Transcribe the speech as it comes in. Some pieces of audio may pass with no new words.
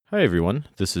Hi, everyone.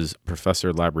 This is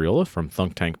Professor Labriola from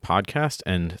Thunk Tank Podcast,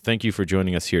 and thank you for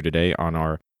joining us here today on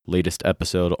our latest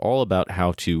episode all about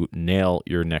how to nail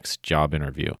your next job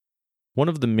interview. One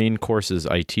of the main courses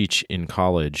I teach in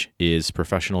college is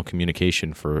professional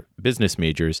communication for business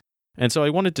majors, and so I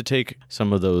wanted to take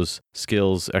some of those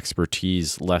skills,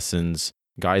 expertise, lessons,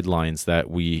 guidelines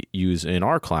that we use in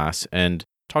our class and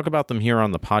talk about them here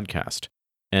on the podcast,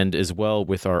 and as well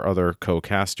with our other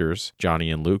co-casters, Johnny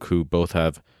and Luke, who both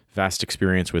have vast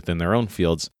experience within their own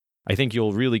fields. I think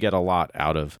you'll really get a lot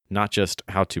out of not just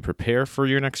how to prepare for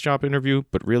your next job interview,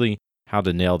 but really how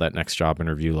to nail that next job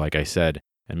interview, like I said,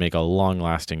 and make a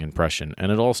long-lasting impression.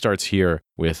 And it all starts here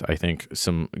with, I think,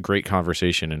 some great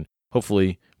conversation and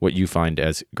hopefully what you find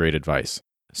as great advice.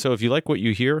 So if you like what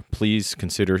you hear, please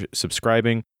consider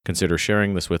subscribing, consider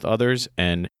sharing this with others,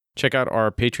 and check out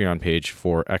our Patreon page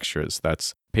for extras.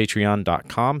 That's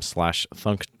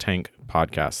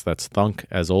patreon.com/ThunkTankPodcast. That's Thunk,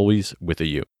 as always, with a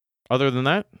U. Other than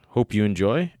that, hope you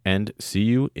enjoy, and see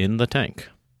you in the tank.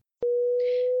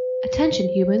 Attention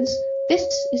humans, this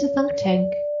is a Thunk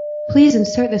Tank. Please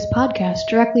insert this podcast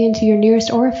directly into your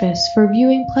nearest orifice for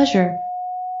viewing pleasure.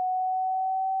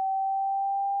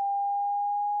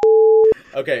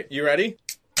 Okay, you ready?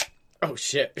 Oh,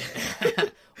 shit.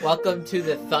 Welcome to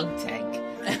the Thunk Tank.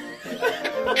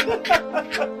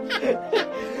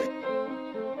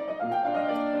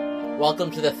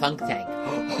 Welcome to the Thunk Tank.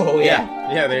 Oh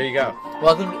yeah. Yeah, there you go.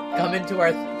 Come into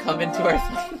our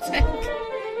Thunk Tank.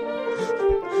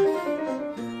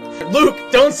 Luke,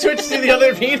 don't switch to the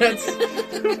other peanuts.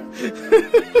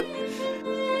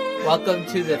 Welcome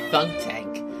to the Thunk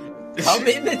Tank. Come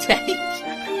in the tank.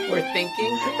 We're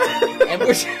thinking, and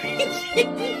we're drinking,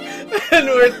 And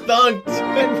we're thunked.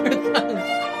 and we're thunked.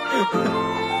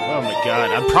 Oh my god,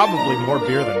 I'm probably more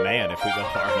beer than man if we go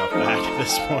far enough back at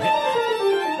this point.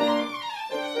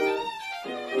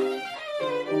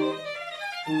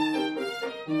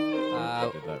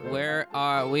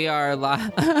 We are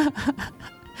live.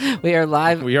 We are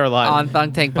live. We are live on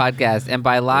Thunk Tank Podcast, and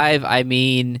by live I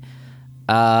mean,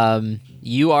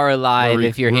 you are alive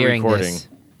if you're hearing recording. this.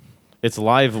 It's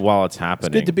live while it's happening.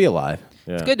 It's good to be alive.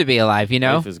 Yeah. It's good to be alive. You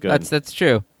know, Life is good. That's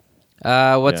true.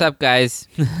 What's Yeah. up, guys?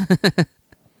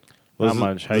 Not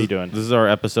much. How you doing? This is our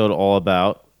episode all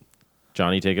about.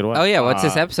 Johnny, take it away. Oh yeah, what's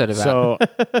this episode about? So,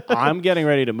 I'm getting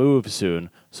ready to move soon.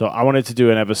 So, I wanted to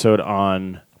do an episode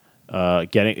on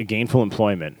getting gainful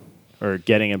employment or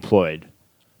getting employed.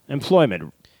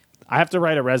 Employment. I have to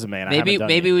write a resume, and I haven't done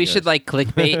it maybe in we years. should like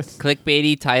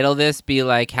clickbaity title this, be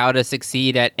like how to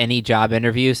succeed at any job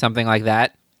interview, something like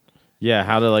that. Yeah,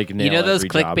 how to like nail You know those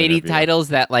every job clickbaity interview. titles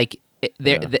that like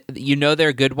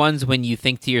they're good ones when you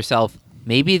think to yourself,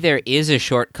 maybe there is a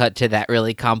shortcut to that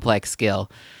really complex skill.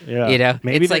 Yeah. You know,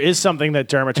 maybe it's there like- is something that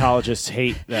dermatologists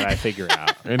hate that I figure out.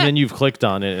 And then you've clicked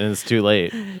on it, and it's too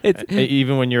late.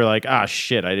 Even when you're like,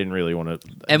 shit, I didn't really want to.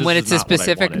 And when it's a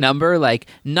specific number, like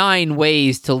 9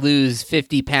 ways to lose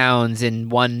 50 pounds in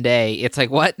one day, it's like,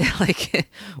 what? Like,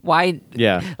 why?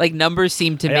 Yeah. Like, numbers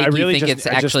seem to make you think it's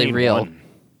I just actually need real. one.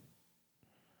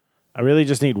 I really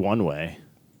just need one way.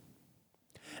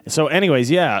 So, anyways,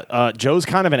 yeah, Joe's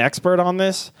kind of an expert on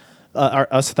this.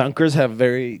 Us Thunkers have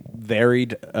very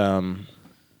varied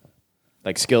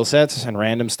like skill sets and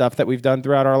random stuff that we've done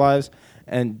throughout our lives.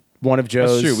 And one of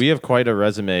Joe's... That's true. We have quite a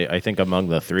resume, I think, among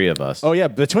the three of us. Oh, yeah.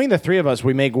 Between the three of us,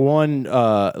 we make one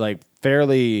like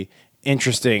fairly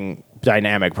interesting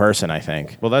dynamic person, I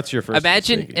think. Well, that's your first.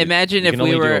 Imagine mistake. You if can we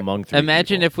only do were among three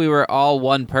people. if we were all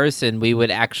one person, we would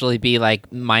actually be like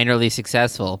minorly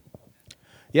successful.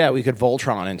 Yeah, we could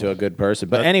Voltron into a good person.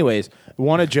 But anyways,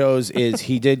 one of Joe's is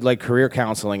he did like career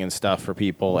counseling and stuff for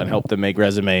people and helped them make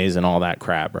resumes and all that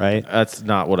crap, right? That's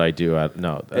not what I do.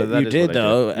 No, that You is did, what I do.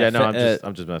 though. Yeah, no,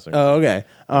 I'm just messing. Oh, okay.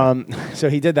 So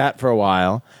he did that for a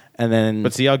while, and then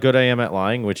But see how good I am at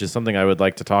lying, which is something I would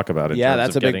like to talk about. In Yeah, terms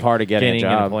that's of a big part of getting a gaining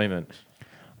job. employment.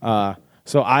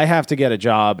 so I have to get a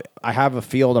job. I have a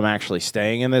field I'm actually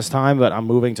staying in this time, but I'm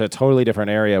moving to a totally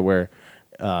different area where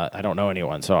I don't know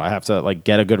anyone. So I have to like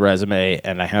get a good resume,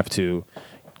 and I have to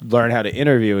learn how to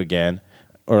interview again,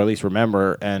 or at least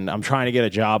remember. And I'm trying to get a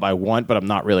job I want, but I'm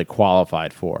not really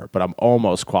qualified for. But I'm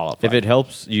almost qualified. If it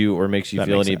helps you or makes you That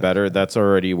feel makes any sense. better, that's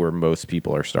already where most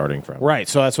people are starting from. right,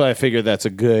 so that's why I figured that's a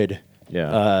good.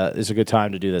 Yeah. Is a good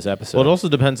time to do this episode. Well, it also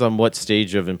depends on what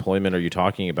stage of employment are you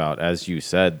talking about. As you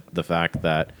said, the fact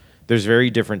that there's very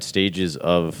different stages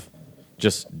of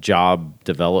just job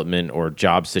development or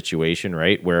job situation,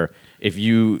 right? Where if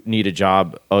you need a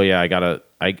job, oh yeah,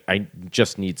 I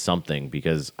just need something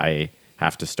because I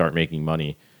have to start making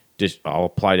money. I'll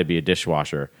apply to be a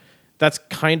dishwasher. That's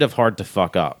kind of hard to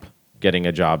fuck up, getting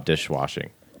a job dishwashing.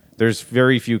 there's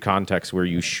very few contexts where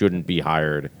you shouldn't be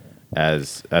hired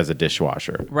as a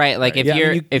dishwasher. Right, like if Yeah, I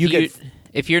you're mean,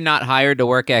 if you're not hired to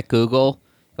work at Google,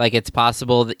 like it's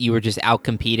possible that you were just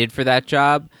outcompeted for that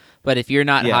job. But if you're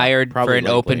not Yeah, hired for probably an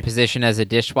open likely. position as a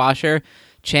dishwasher,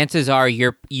 chances are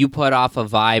you put off a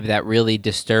vibe that really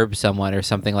disturbs someone or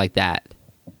something like that.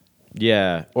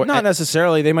 Yeah. Or, Not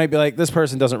necessarily. They might be like, this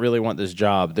person doesn't really want this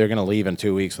job. They're going to leave in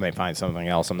 2 weeks when they find something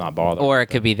else. I'm not bothered. Or it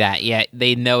could be that, yeah,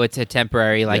 they know it's a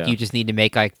temporary, like Yeah. you just need to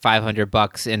make like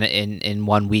 $500 in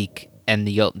 1 week, and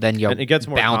you'll and it gets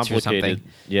more bounce or complicated.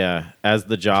 something. Yeah, as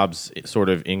the jobs sort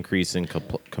of increase in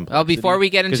complexity. Oh, before we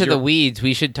get 'Cause into the you're- weeds,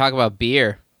 we should talk about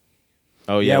beer.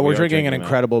 Oh yeah, we we're are drinking an that.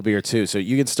 incredible beer too. So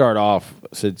you can start off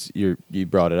since you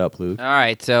brought it up, Luke. All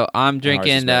right, so I'm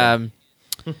drinking spell.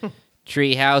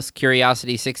 Treehouse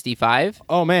Curiosity 65.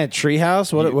 Oh man,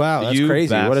 Treehouse! Wow, that's you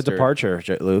crazy! What a bastard. departure,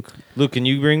 Luke. Luke, can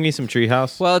you bring me some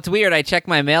Treehouse? Well, it's weird. I check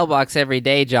my mailbox every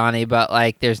day, Johnny, but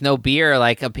like there's no beer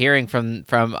like appearing from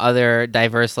other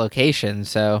diverse locations.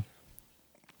 So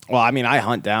Well, I mean, I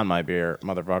hunt down my beer,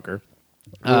 motherfucker.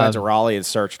 We went to Raleigh and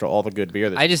searched all the good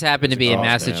beer. I just happened to be in Oh,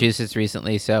 damn. Massachusetts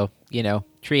recently, so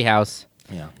Treehouse.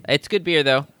 yeah. It's good beer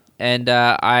though, and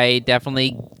I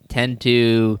definitely tend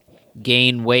to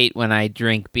gain weight when I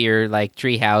drink beer like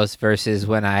Treehouse versus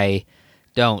when I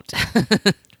don't.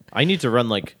 I need to run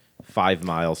like 5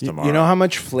 miles tomorrow. You know how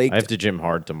much flaked I have to gym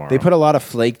hard tomorrow. they put a lot of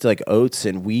flaked like oats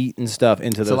and wheat and stuff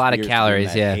into It's a those lot of beers to calories,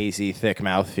 give 'em that yeah. hazy, thick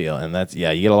mouthfeel, and that's you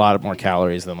get a lot more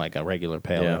calories than like a regular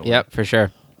pale Yeah. ale. Yep, for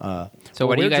sure. So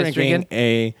what are We're you guys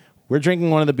drinking? We're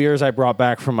drinking one of the beers I brought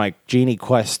back from my Genie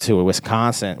quest to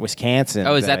Wisconsin.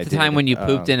 Oh, is that I the time did. when you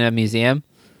pooped in a museum?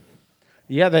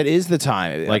 Yeah, that is the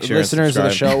time. Like, share, and Listeners of the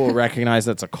subscribe. show will recognize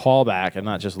that's a callback and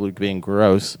not just Luke being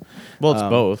gross. Well, it's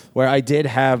both. Where I did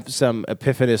have some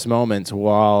epiphanous moments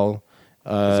while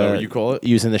Is that what you call it?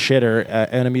 using the shitter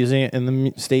in a museum in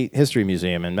the State History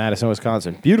Museum in Madison,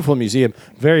 Wisconsin. Beautiful museum,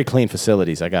 very clean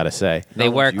facilities. I gotta say, They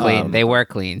were clean. They were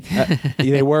clean.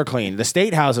 they were clean. The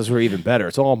state houses were even better.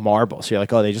 It's all marble, so you're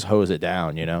like, oh, they just hose it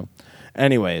down, you know.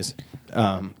 Anyways,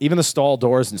 even the stall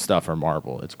doors and stuff are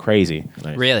marble. It's crazy.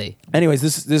 Nice. Really? Anyways,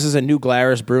 this is a New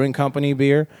Glarus Brewing Company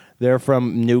beer. They're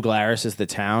from New Glarus, is the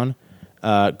town.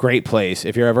 Great place.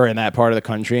 If you're ever in that part of the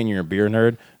country and you're a beer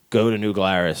nerd, go to New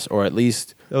Glarus, or at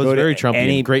least That was go very to Trumpian.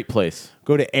 any Great place.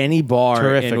 Go to any bar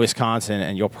Terrific. in Wisconsin,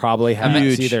 and you'll probably have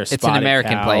Huge. either It's an Spotted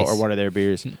American Cow place. or one of their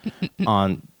beers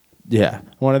on. Yeah,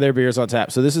 one of their beers on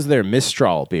tap. So this is their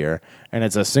Mistral beer, and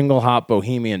it's a single hop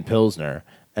Bohemian Pilsner,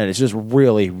 and it's just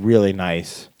really, really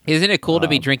nice. Isn't it cool to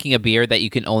be drinking a beer that you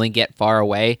can only get far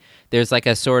away? There's like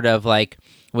a sort of like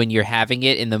when you're having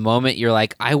it in the moment, you're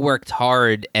like, I worked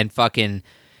hard and fucking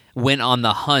went on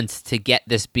the hunt to get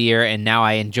this beer, and now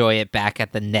I enjoy it back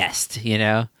at the nest, you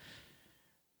know?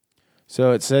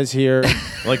 So it says here,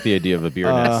 I like the idea of a beer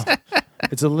nest.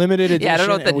 it's a limited edition. Yeah, I don't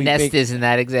know what the and we nest make- is in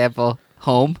that example.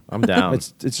 Home? I'm down.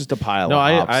 It's just a pile no,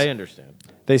 of hops. I understand.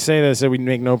 They say we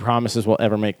make no promises we'll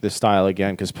ever make this style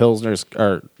again because pilsners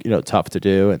are tough to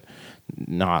do and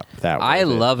not that. I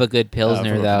worth it, love a good Pilsner,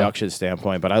 from a though. production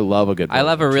standpoint, but I love a good. I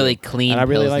love a Pilsner, really too. clean and I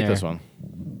really like Pilsner. this one.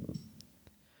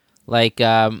 Like,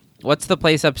 what's the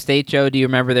place upstate, Joe? Do you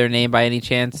remember their name by any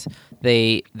chance?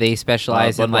 They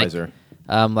specialize in Budweiser.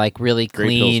 like really Great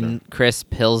clean, Pilsner. crisp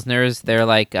pilsners. They're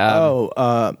like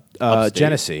Upstate.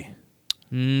 Genesee.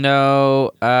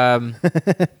 no,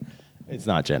 It's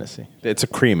not Genesee. It's a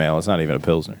cream ale. It's not even a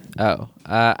pilsner.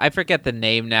 I forget the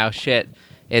name now. Shit,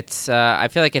 it's I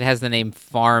feel like it has the name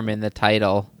Farm in the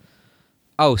title.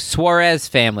 Oh, Suarez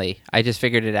family. I just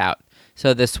figured it out.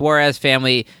 So the Suarez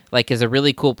family is a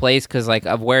really cool place because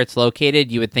of where it's located,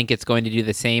 you would think it's going to do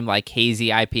the same hazy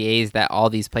IPAs that all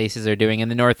these places are doing in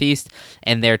the Northeast,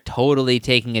 and they're totally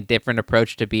taking a different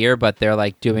approach to beer, but they're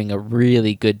doing a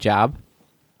really good job.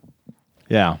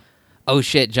 Yeah. Oh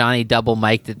shit, Johnny double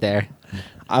mic'd it there.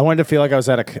 I wanted to feel like I was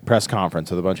at a press conference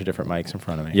with a bunch of different mics in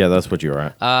front of me. Yeah, that's what you were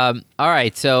at. All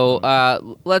right, so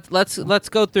let's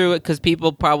go through it because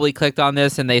people probably clicked on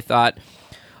this and they thought,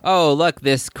 oh look,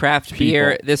 this craft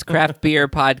beer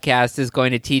podcast is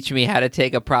going to teach me how to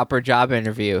take a proper job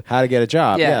interview. How to get a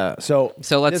job. Yeah. Yeah. So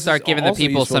let's this start is giving the also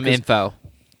people useful some 'cause info.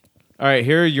 All right,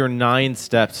 here are your 9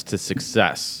 steps to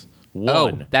success. Oh,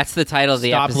 1. that's the title of the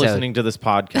Stop episode. listening to this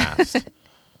podcast.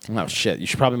 Oh shit! You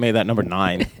should probably make that number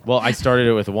 9. Well, I started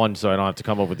it with 1, so I don't have to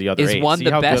come up with the other Is 8. one See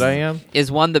the how best? good I am?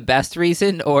 Is one the best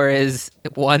reason, or is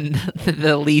one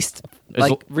the least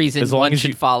reason as long one as should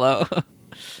you- follow?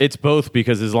 It's both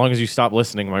because as long as you stop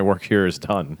listening, my work here is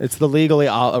done. It's the legally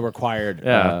required.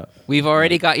 Yeah. We've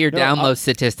already got your download I'll-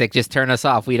 statistic. Just turn us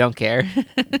off. We don't care.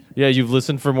 Yeah, you've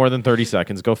listened for more than 30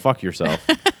 seconds. Go fuck yourself.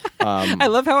 I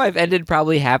love how I've ended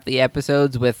probably half the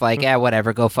episodes with like, yeah,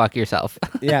 whatever, go fuck yourself.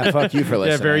 Yeah, fuck you for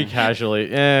listening. Yeah, very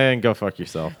casually. And go fuck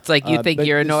yourself. It's like, you think but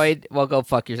you're this- annoyed? Well, go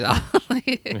fuck yourself.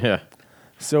 Yeah.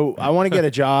 So I want to get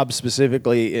a job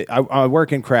specifically. I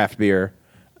work in craft beer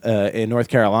in North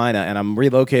Carolina, and I'm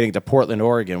relocating to Portland,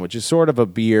 Oregon, which is sort of a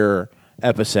beer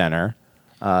epicenter.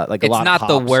 Like a It's lot not of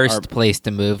the hops worst place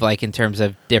to move, like in terms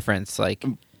of difference. Like,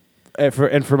 for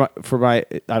my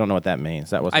I don't know what that means.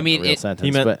 That wasn't I mean, a real it-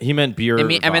 sentence. He meant beer. I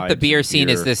meant the vibes beer and scene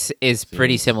is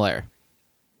pretty scenes. similar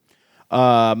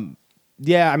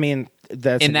yeah, I mean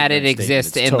that's in an that it ignorant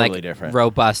exists statement. It's in totally like different.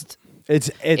 robust. It's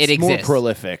it more exists.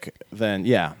 prolific than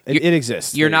it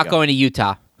exists. You're There you not go. going to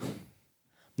Utah.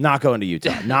 Not going to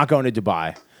Utah. Not going to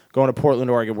Dubai. Going to Portland,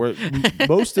 Oregon, where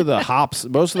most of the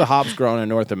hops grown in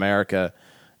North America,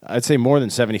 I'd say more than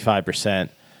 75%,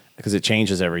 because it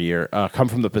changes every year, come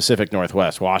from the Pacific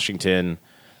Northwest, Washington,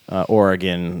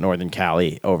 Oregon, Northern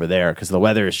Cali, over there, because the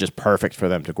weather is just perfect for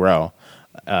them to grow.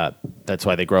 That's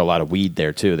why they grow a lot of weed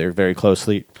there too. They're very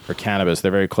closely, for cannabis,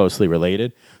 they're very closely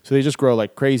related. So they just grow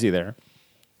like crazy there.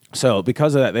 So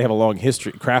because of that, they have a long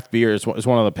history. Craft beer is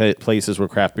one of the places where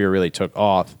craft beer really took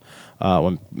off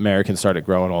when Americans started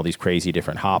growing all these crazy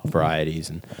different hop varieties.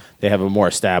 And they have a more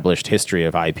established history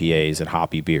of IPAs and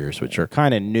hoppy beers, which are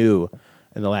kind of new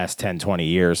in the last 10, 20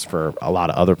 years for a lot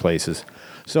of other places.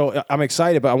 So I'm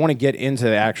excited, but I want to get into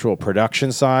the actual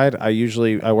production side.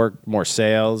 I work more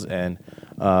sales and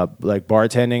like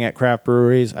bartending at craft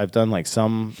breweries. I've done like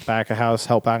some back of house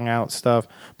helping out stuff,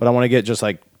 but I want to get just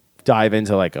like dive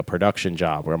into like a production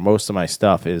job where most of my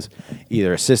stuff is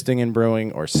either assisting in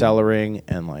brewing or cellaring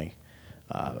and like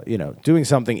doing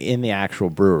something in the actual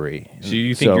brewery. So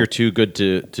you think you're too good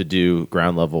to do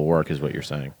ground level work, is what you're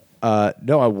saying?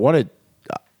 No, I want to.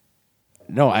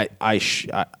 No,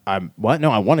 I'm what?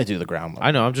 No, I want to do the ground level.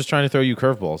 I know. I'm just trying to throw you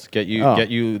curveballs. Get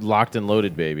you locked and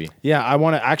loaded, baby. Yeah, I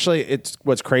want to actually. It's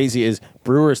what's crazy is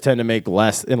brewers tend to make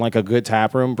less in like a good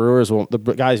tap room.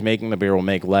 The guys making the beer will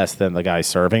make less than the guy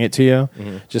serving it to you,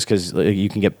 just because you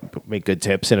can make good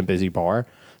tips in a busy bar.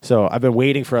 So I've been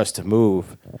waiting for us to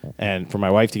move and for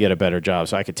my wife to get a better job,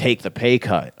 so I could take the pay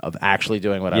cut of actually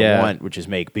doing what I want, which is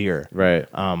make beer. Right.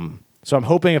 So I'm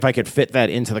hoping if I could fit that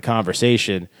into the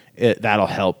conversation, that'll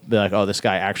help. Be like, oh, this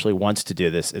guy actually wants to do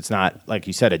this. It's not, like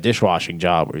you said, a dishwashing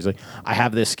job where he's like, I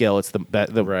have this skill. It's the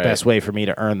best way for me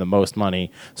to earn the most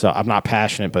money. So I'm not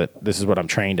passionate, but this is what I'm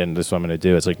trained in. This is what I'm going to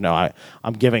do. It's like, no,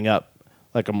 I'm giving up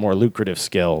like a more lucrative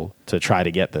skill to try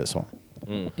to get this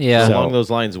one. Yeah. So along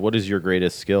those lines, what is your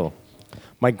greatest skill?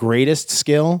 My greatest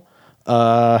skill,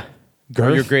 Or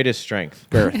girth. your greatest strength?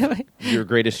 Girth. Your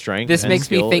greatest strength. This and makes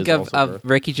me skill think is of, also of girth.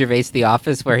 Ricky Gervais, The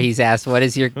Office, where he's asked, what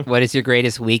is your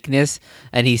greatest weakness?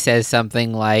 And he says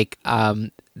something like,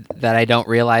 that I don't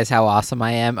realize how awesome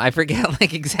I am. I forget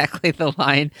like exactly the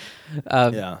line.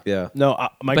 Yeah. No,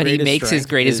 my But he greatest makes his strength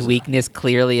greatest is- weakness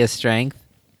clearly a strength.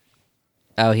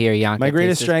 Oh, here, Yanka. My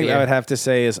greatest taste this strength, beer. I would have to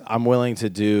say, is I'm willing to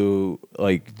do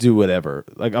whatever.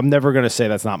 Like I'm never going to say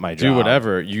that's not my job. Do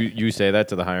whatever. You say that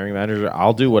to the hiring manager.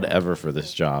 I'll do whatever for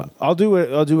this job. I'll do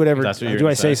whatever. That's what you're do I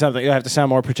gonna say say. something? I have to sound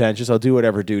more pretentious. I'll do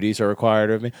whatever duties are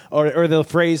required of me. Or the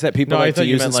phrase that people No, I like thought to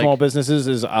you use in meant, small like- businesses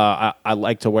is I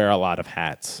like to wear a lot of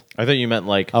hats. I thought you meant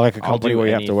like I like a I'll company do where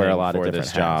you have to wear a anything lot of for different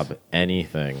this hats. job.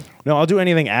 Anything. No, I'll do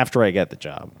anything after I get the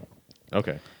job.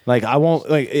 Okay. Like I won't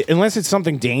unless it's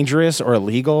something dangerous or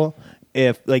illegal.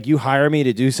 If like you hire me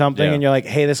to do something Yeah. and you're like,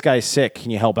 hey, this guy's sick,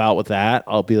 can you help out with that?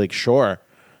 I'll be like, sure.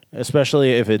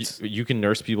 Especially if it's You can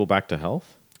nurse people back to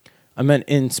health. I meant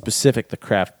in specific the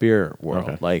craft beer world.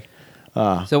 Okay. Like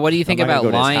So what do you think I'm not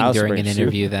about gonna go to his lying house during and an bring soup.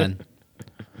 interview then?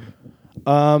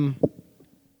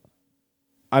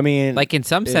 I mean, Like in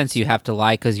some sense, you have to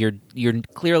lie because you're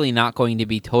clearly not going to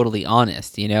be totally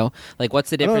honest. You know, like what's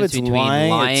the I don't know if difference it's between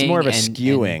lying? It's more of a and-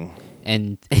 skewing.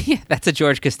 And yeah, that's a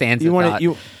George Costanza You want thought.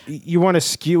 to you want to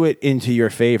skew it into your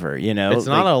favor. You know, It's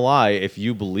not a lie if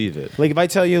you believe it. like if I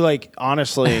tell you like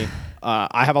honestly,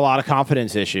 I have a lot of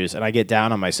confidence issues and I get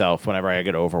down on myself whenever I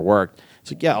get overworked.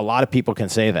 It's like yeah, a lot of people can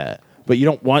say that, but you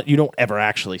don't ever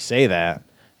actually say that.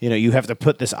 You know, you have to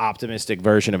put this optimistic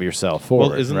version of yourself forward.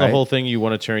 Well, isn't right? the whole thing you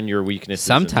want to turn your weaknesses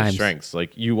Sometimes. into strengths?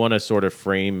 Like you want to sort of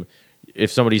frame. If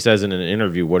somebody says in an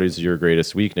interview, "What is your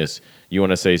greatest weakness?" You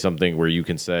want to say something where you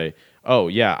can say, "Oh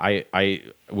yeah, I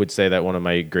would say that one of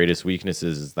my greatest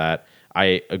weaknesses is that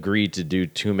I agree to do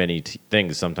too many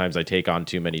things. Sometimes I take on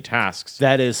too many tasks."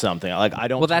 That is something. Like I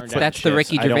don't. Well, turn that's down the shifts.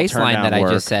 Ricky I don't Gervais turn line down that I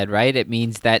work. just said, right? It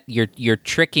means that you're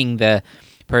tricking the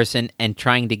person and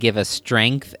trying to give a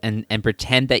strength and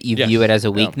pretend that you Yes. view it as a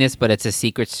Yeah. weakness, but it's a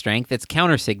secret strength. It's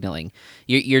counter signaling.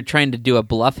 You're trying to do a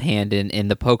bluff hand in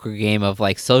the poker game of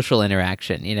like social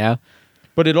interaction, you know?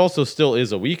 But it also still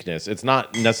is a weakness. It's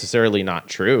not necessarily not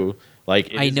true.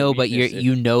 Like it I is a know, but weakness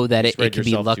you know that you it spread can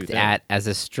be yourself too looked thin. at as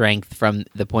a strength from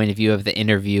the point of view of the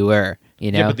interviewer,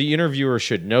 you know? Yeah, but the interviewer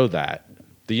should know that.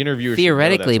 The interviewer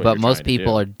Theoretically, should know but that's what most you're trying to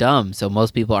people do. are dumb, so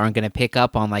most people aren't going to pick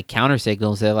up on like counter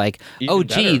signals. They're like, Even "Oh,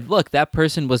 gee, better. look, that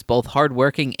person was both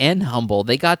hardworking and humble.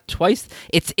 They got twice."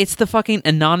 It's the fucking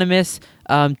anonymous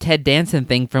Ted Danson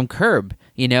thing from Curb.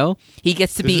 You know, he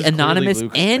gets to This be is clearly anonymous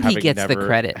Luke and he having gets the never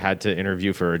credit. Had to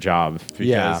interview for a job. Because,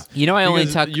 Yeah. You know, I only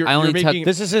because took. you're- I only you're took. making-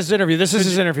 This is his interview. This is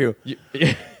his interview.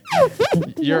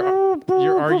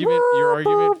 your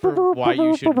argument for why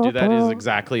you should do that is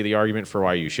exactly the argument for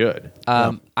why you should.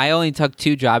 I only took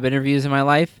 2 job interviews in my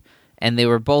life, and they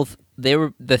were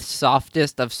the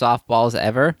softest of softballs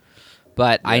ever.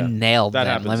 But I Yeah, nailed that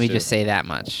them. happens Let me too. just say that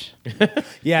much.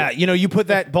 Yeah, you put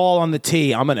that ball on the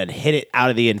tee, I'm gonna hit it out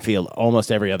of the infield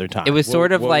almost every other time. It was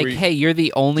sort of what like, were you- hey, you're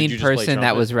the only Did you just play person that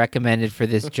trumpet? was recommended for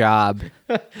this job,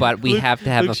 but we Luke- have to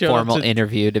have Luke a showed up formal to-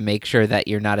 interview to make sure that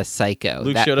you're not a psycho.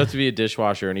 Luke That- showed up to be a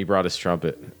dishwasher and he brought his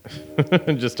trumpet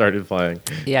and just started playing.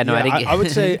 Yeah, no, I didn't.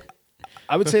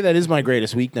 I would say that is my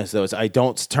greatest weakness though. Is I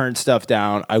don't turn stuff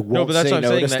down. I won't but that's say what I'm no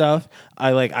saying, to that- stuff.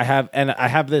 I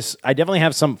have this. I definitely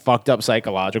have some fucked up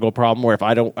psychological problem where if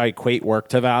I equate work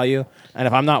to value, and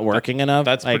if I'm not working enough,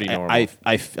 That's like, pretty normal.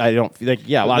 I don't like.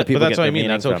 Yeah, a lot of people. But that's get what I their mean. meaning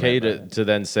That's from okay it, to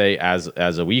then say as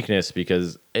a weakness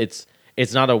because it's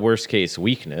not a worst case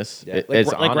weakness. Yeah,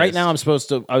 It's like right honest. now,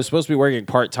 I was supposed to be working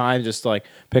part time just to like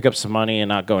pick up some money and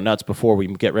not go nuts before we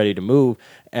get ready to move.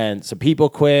 And some people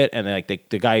quit, and like the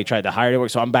guy who tried to hire to work,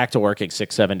 so I'm back to working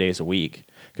 6-7 days a week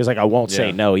because like I won't say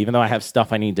Yeah. no, even though I have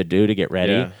stuff I need to do to get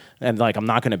ready. Yeah. And like I'm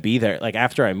not going to be there. Like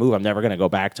after I move, I'm never going to go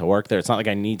back to work there. It's not like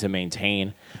I need to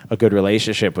maintain a good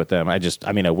relationship with them. I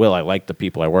will. I like the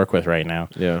people I work with right now.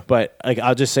 Yeah. But like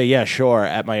I'll just say yeah, sure,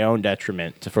 at my own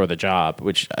detriment for the job,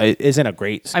 which isn't a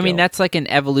great skill. I mean, that's like an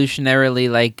evolutionarily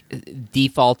like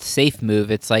default safe move.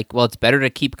 It's like, well, it's better to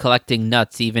keep collecting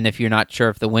nuts even if you're not sure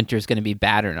if the winter's going to be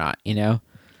bad or not. You know,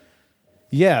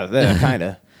 yeah, kind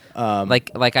of.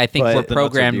 like I think but we're the nuts are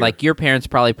programmed. dear. Like your parents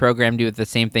probably programmed you with the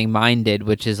same thing mine did,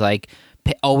 which is like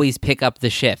always pick up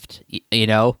the shift. You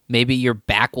know, maybe your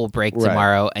back will break Right.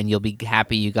 tomorrow, and you'll be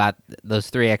happy you got those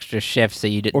 3 extra shifts. So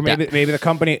you did, Or maybe the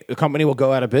company will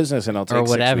go out of business and it'll take Or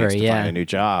whatever, 6 weeks to yeah. find a new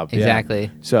job. Yeah. Exactly.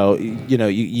 So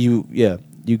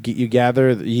you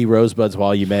gather ye rosebuds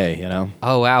while you may. You know.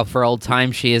 Oh wow! For old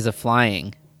time, she is a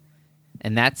flying,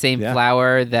 and that same Yeah.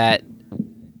 flower that,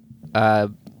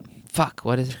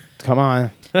 what is it? Come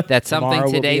on. That something Tomorrow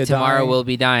will today, be a tomorrow dying. will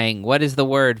be dying. What is the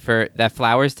word for that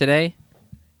flowers today?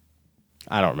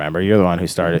 I don't remember. You're the one who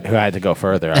had to go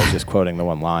further. I was just quoting the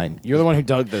one line. You're the one who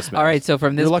dug this. Man. All right, so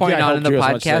from this You're lucky point I on in helped the you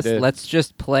as much as I podcast, did. let's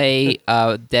just play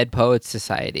Dead Poets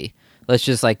Society. Let's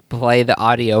just like play the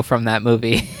audio from that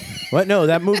movie. What? No,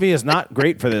 that movie is not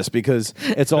great for this because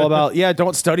it's all about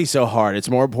don't study so hard. It's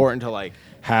more important to like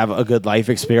have a good life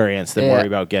experience than Yeah. worry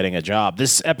about getting a job.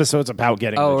 This episode's about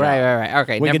getting. Oh, the job. right.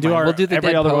 Okay, We never can do mind. our We'll do the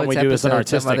every Dead other one Poets we do is an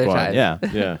episode some artistic other one. time. Yeah.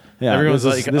 Yeah. Yeah, Everyone's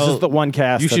this like, is the one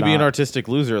cast. You should to be an not- artistic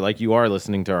loser like you are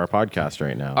listening to our podcast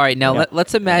right now. All right, now Yeah.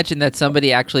 let's imagine that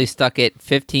somebody actually stuck it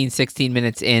 15, 16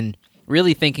 minutes in,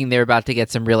 really thinking they're about to get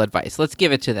some real advice. Let's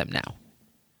give it to them now.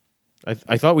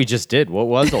 I thought we just did. What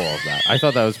was all of that? I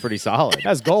thought that was pretty solid.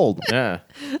 That's gold. Yeah.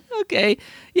 Okay.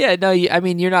 Yeah, no, I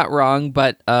mean, you're not wrong,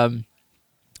 but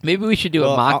maybe we should do a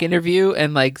Well, mock I'll- interview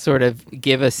and like sort of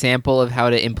give a sample of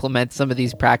how to implement some of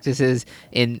these practices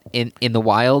in the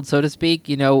wild, so to speak,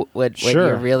 you know, when Sure.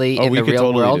 you're really Oh, in we the could real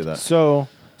totally world. do that. So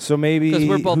maybe Because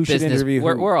we're both who should business, interview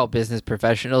who? we're all business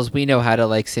professionals. We know how to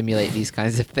like simulate these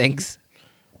kinds of things.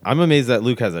 I'm amazed that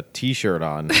Luke has a T-shirt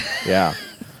on. Yeah.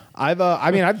 I've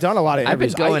done a lot of I've been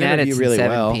interviews. going I at it interview since really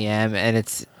 7 well. p.m. and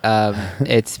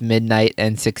it's midnight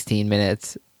and 16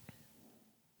 minutes.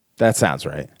 That sounds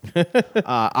right.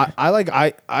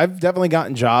 I've definitely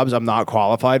gotten jobs I'm not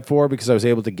qualified for because I was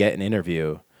able to get an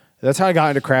interview. That's how I got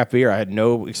into craft beer. I had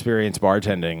no experience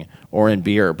bartending or in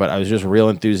beer, but I was just real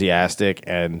enthusiastic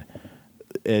and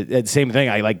same thing.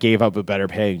 I like gave up a better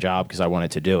paying job because I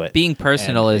wanted to do it. Being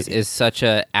personal And is such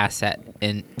a asset,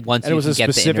 and once and you it was can a get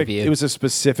the specific. interview, It was a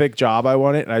specific job I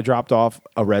wanted, and I dropped off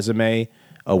a resume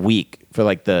a week for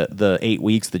like the 8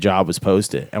 weeks the job was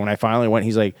posted. And when I finally went,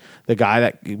 he's like, the guy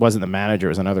that wasn't the manager,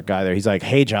 it was another guy there. He's like,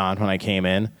 "Hey, John," when I came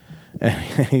in,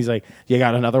 And he's like, "You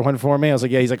got another one for me?" I was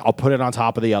like, "Yeah." He's like, "I'll put it on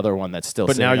top of the other one that's still."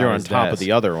 But now sitting you're on his top of desk."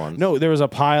 the other one. No, there was a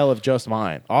pile of just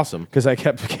mine. Awesome. Because I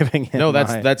kept giving him. No,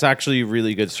 mine. that's actually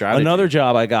really good strategy. Another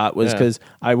job I got was Yeah. because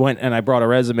I went and I brought a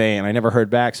resume and I never heard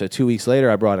back. So 2 weeks later,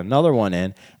 I brought another one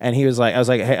in, and he was like, "I was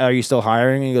like, hey, are you still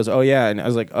hiring?" And he goes, "Oh yeah." And I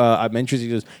was like, "I'm interested."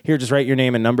 He goes, "Here, just write your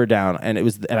name and number down." And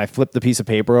I flipped the piece of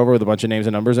paper over with a bunch of names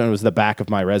and numbers, and it was the back of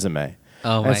my resume.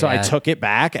 Oh, my and so I God. took it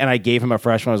back and I gave him a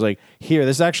fresh one. I was like, "Here,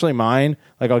 this is actually mine.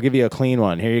 Like, I'll give you a clean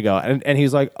one. Here you go." And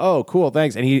he's like, "Oh, cool,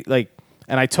 thanks." And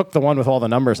and I took the one with all the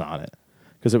numbers on it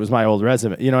because it was my old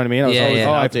resume. You know what I mean? I was Yeah, always, yeah.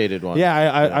 "Oh, I- Outdated one. Yeah,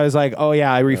 I was like, "Oh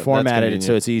yeah, I reformatted it convenient.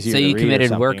 so it's easier." So to you read or committed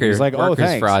something. He was like, "Oh, workers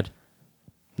thanks." fraud.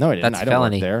 No, I didn't. That's I don't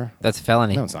felony. work there. That's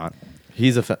felony. No, it's not.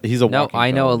 He's a No, walking I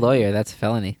know a felony. lawyer. That's a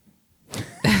felony.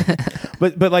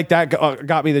 But like that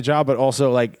got me the job, but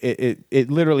also like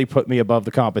it literally put me above the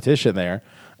competition there.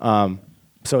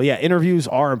 So yeah, interviews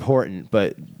are important,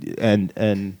 but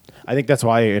and I think that's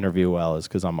why I interview well is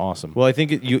because I'm awesome. Well, I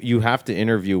think you have to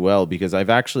interview well because I've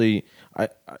actually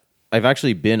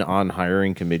been on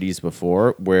hiring committees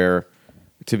before where,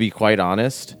 to be quite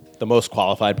honest, The most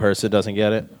qualified person doesn't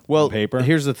get it. well, on paper.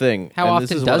 here's the thing. How and this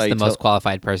often is does what I the most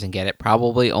qualified person get it?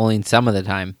 Probably only some of the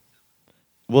time.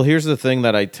 Well, here's the thing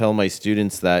that I tell my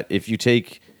students that if you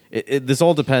take this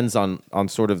all depends on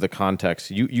sort of the context.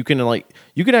 You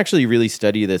can actually really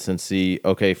study this and see,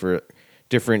 okay, for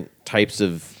different types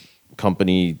of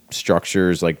company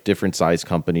structures, like different size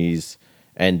companies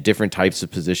and different types of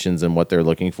positions and what they're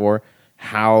looking for,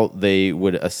 how they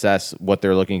would assess what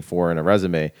they're looking for in a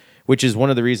resume, which is one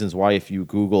of the reasons why if you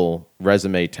Google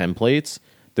resume templates,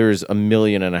 there's 1.5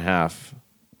 million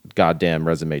goddamn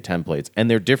resume templates, and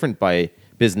they're different by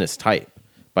business type.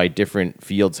 By different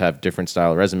fields have different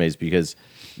style resumes because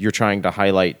you're trying to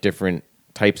highlight different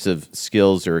types of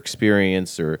skills or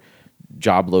experience or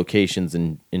job locations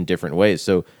in different ways.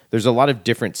 So there's a lot of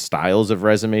different styles of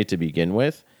resume to begin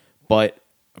with. But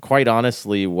quite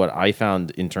honestly, what I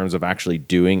found in terms of actually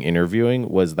doing interviewing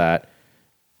was that,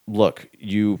 look,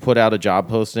 you put out a job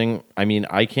posting. I mean,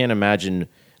 I can't imagine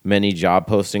many job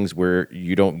postings where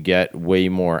you don't get way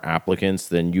more applicants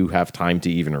than you have time to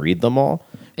even read them all,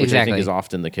 which I Exactly. think is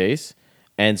often the case.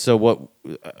 And so what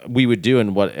we would do,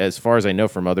 and what, as far as I know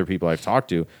from other people I've talked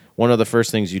to, one of the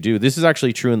first things you do, this is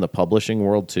actually true in the publishing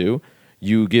world too,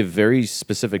 you give very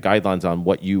specific guidelines on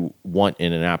what you want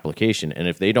in an application. And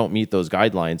if they don't meet those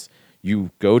guidelines, you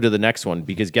go to the next one,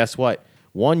 because guess what?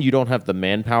 One, you don't have the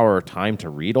manpower or time to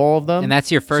read all of them. And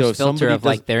that's your So first if filter somebody of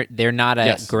like they're not a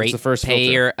Yes, it's great the first pay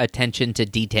filter. your attention to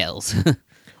details.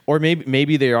 Or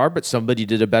maybe they are, but somebody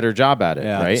did a better job at it,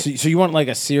 Yeah. right? So you want like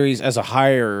a series as a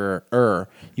hirer,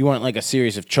 you want like a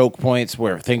series of choke points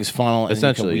where things funnel and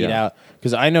Essentially, you can weed yeah. out.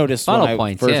 Because I noticed Funnel when I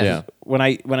points, first, yeah. when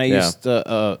I Yeah. used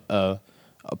to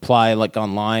apply like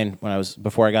online when I was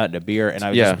before I got into beer, and I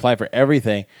would Yeah. just apply for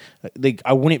everything. Like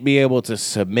I wouldn't be able to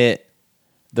submit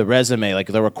the resume. Like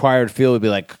the required field would be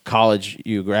like college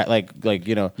like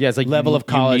you know Yeah, it's like level you- of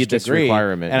college you need this degree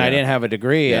requirement, and I yeah. didn't have a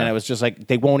degree, and Yeah. it was just like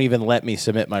they won't even let me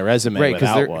submit my resume Right, 'cause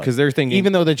without they're- one 'cause they're thinking-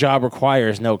 even though the job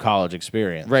requires no college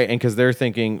experience. Right, and because they're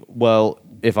thinking, well,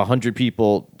 if 100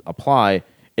 people apply,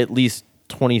 at least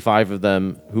 25 of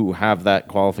them who have that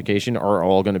qualification are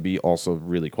all going to be also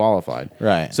really qualified.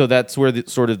 Right. So that's where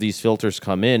sort of these filters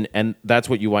come in, and that's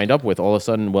what you wind up with. All of a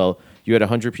sudden, well, you had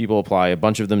 100 people apply, a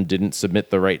bunch of them didn't submit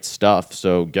the right stuff,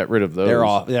 so get rid of those.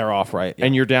 They're off right.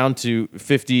 And you're down to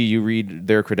 50. You read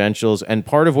their credentials, and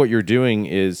part of what you're doing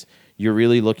is you're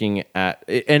really looking at,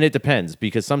 and it depends,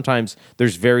 because sometimes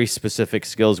there's very specific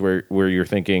skills where you're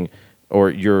thinking, or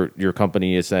your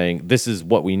company is saying, this is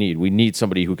what we need. We need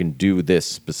somebody who can do this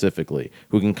specifically,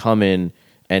 who can come in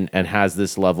and has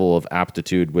this level of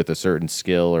aptitude with a certain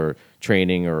skill or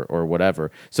training or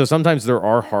whatever. So sometimes there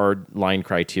are hard line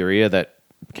criteria that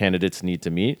candidates need to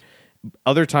meet.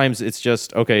 Other times it's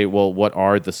just, okay, well, what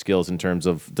are the skills in terms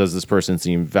of, does this person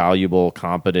seem valuable,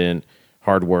 competent,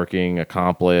 hardworking,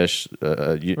 accomplished,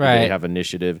 they Right. have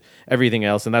initiative, everything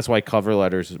else. And that's why cover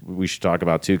letters we should talk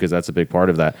about too, because that's a big part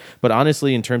of that. But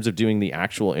honestly, in terms of doing the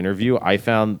actual interview, I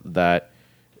found that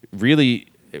really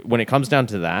when it comes down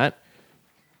to that,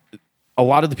 a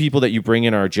lot of the people that you bring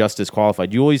in are just as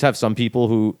qualified. You always have some people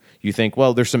who you think,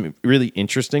 well, there's some really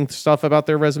interesting stuff about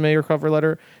their resume or cover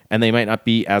letter, and they might not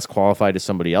be as qualified as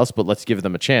somebody else, but let's give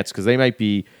them a chance because they might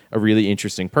be a really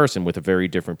interesting person with a very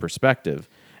different perspective.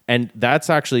 And that's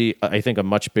actually, I think, a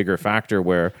much bigger factor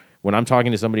where when I'm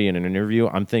talking to somebody in an interview,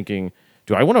 I'm thinking,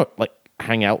 do I want to like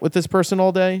hang out with this person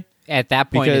all day? At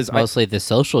that point, Because it's mostly the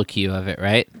social cue of it,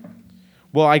 right?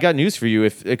 Well, I got news for you.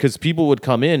 Because people would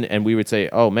come in and we would say,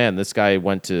 "Oh man, this guy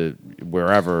went to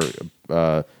wherever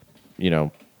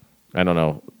I don't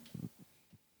know,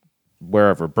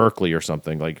 wherever, Berkeley or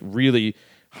something, like really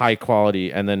high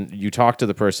quality, and then you talk to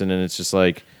the person and it's just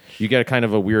like you get a kind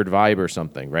of a weird vibe or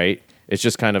something, right? It's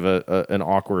just kind of an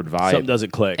awkward vibe. Something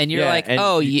doesn't click. And you're Yeah, like, and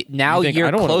oh, now think, you're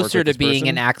I don't wanna work closer with to this being person.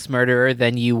 an axe murderer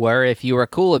than you were if you were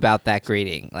cool about that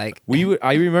greeting. Like,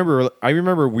 I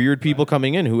remember weird people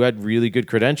coming in who had really good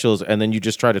credentials, and then you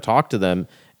just try to talk to them,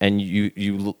 and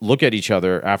you look at each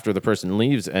other after the person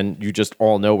leaves, and you just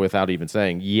all know without even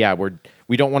saying, yeah,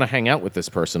 we don't want to hang out with this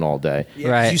person all day.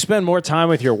 right. You spend more time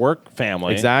with your work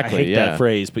family. Exactly, I hate yeah. that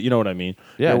phrase, but you know what I mean.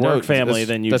 Yeah, your no, work family that's-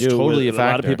 than you that's do. totally with, a a lot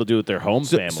of factor. people do with their home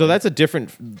family. So that's a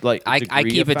different like. I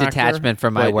degree keep of a factor, detachment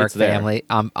from my but work it's there. family.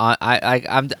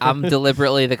 I'm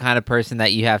deliberately the kind of person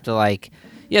that you have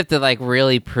to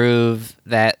really prove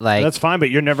that like. That's fine, but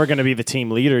you're never going to be the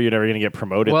team leader. You're never going to get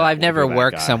promoted. Well, that I've way never for that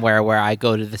worked guy. somewhere where I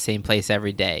go to the same place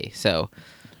every day, so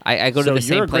I go to So the you're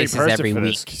same a great places person every for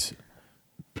week. this,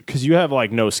 because you have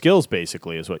like no skills,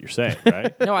 basically, is what you're saying,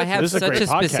 right? No, I So have this is such great a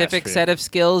podcast specific for you. set of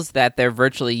skills that they're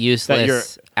virtually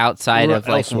useless outside of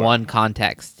like elsewhere. one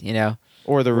context, you know?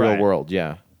 Or the real Right. world,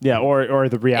 yeah. Yeah, or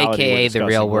the reality, AKA we're the real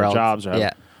discussing, where world. jobs are.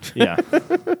 Yeah. Yeah.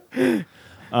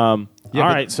 All Yeah,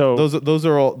 right, but so those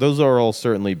are all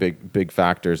certainly big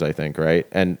factors, I think, right?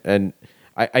 And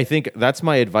I think that's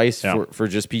my advice Yeah. for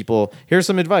just people. Here's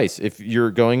some advice: if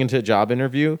you're going into a job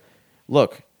interview,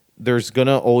 look, there's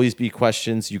gonna always be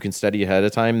questions you can study ahead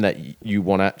of time that you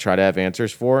want to try to have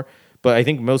answers for. But I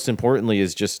think most importantly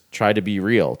is just try to be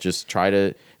real. Just try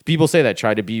to. People say that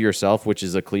try to be yourself, which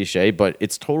is a cliche, but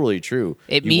it's totally true.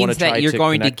 It You wanna means that try you're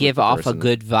going to connect with give the off a person.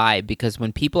 good vibe because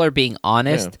when people are being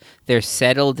honest, they're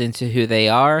settled into who they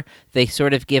are. They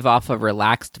sort of give off a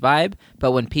relaxed vibe.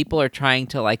 But when people are trying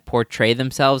to like portray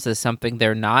themselves as something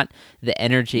they're not, the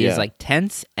energy is Yeah. like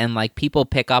tense and like people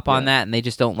pick up on that and they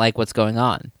just don't like what's going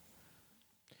on.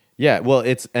 Yeah, well,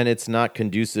 it's not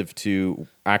conducive to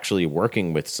actually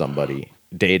working with somebody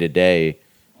day to day,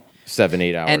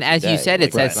 7-8 hours. And as a you day. said, Like,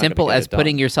 it's that's as not gonna simple get as it done.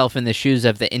 putting yourself in the shoes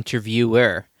of the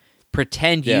interviewer.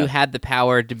 Pretend Yeah. you had the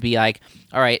power to be like,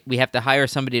 all right, we have to hire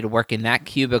somebody to work in that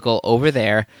cubicle over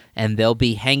there, and they'll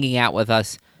be hanging out with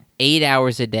us 8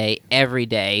 hours a day, every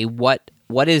day. What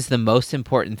is the most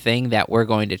important thing that we're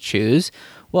going to choose?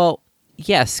 Well,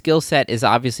 yes, skill set is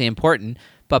obviously important,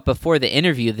 but before the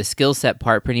interview, the skill set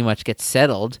part pretty much gets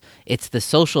settled. It's the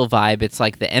social vibe. It's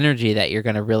like the energy that you're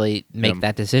going to really make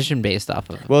that decision based off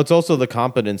of. Well, it's also the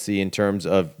competency in terms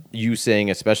of you saying,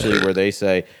 especially where they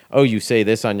say, "Oh, you say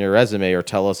this on your resume," or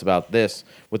 "Tell us about this."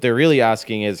 What they're really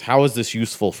asking is, "How is this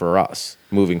useful for us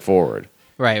moving forward?"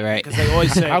 Right. they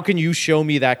always say, How can you show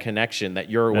me that connection that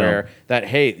you're aware that,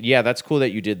 hey, yeah, that's cool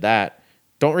that you did that.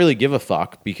 Don't really give a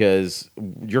fuck because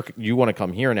you want to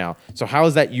come here now. So how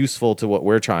is that useful to what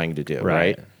we're trying to do,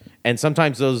 right? And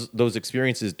sometimes those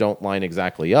experiences don't line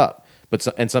exactly up,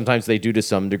 and sometimes they do to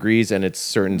some degrees, and it's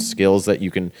certain skills that you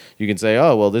can say,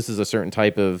 oh, well, this is a certain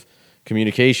type of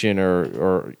communication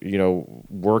or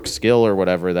work skill or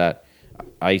whatever that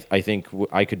I think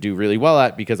I could do really well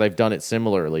at because I've done it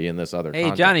similarly in this other. Hey,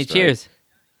 context, Johnny, right? cheers.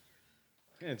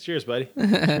 Yeah, cheers, buddy.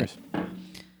 Cheers.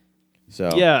 So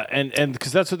Yeah, and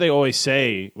because that's what they always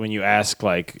say when you ask,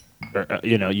 like,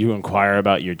 you inquire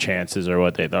about your chances or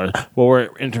what they thought. Well, we're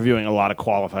interviewing a lot of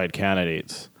qualified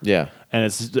candidates, yeah. and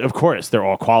it's of course they're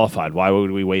all qualified. Why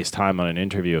would we waste time on an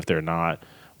interview if they're not?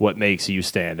 What makes you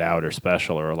stand out or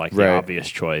special or like the Right. obvious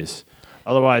choice?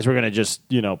 Otherwise, we're gonna just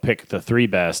pick the three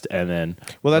best and then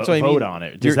Well, that's what I mean. vote on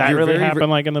it. Does You're- that you're really very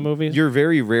happen like in the movies? You're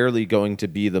very rarely going to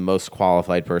be the most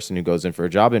qualified person who goes in for a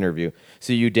job interview.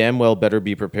 So you damn well better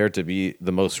be prepared to be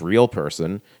the most real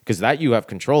person because that you have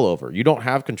control over. You don't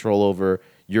have control over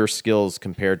your skills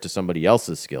compared to somebody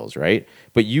else's skills, right?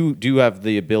 But you do have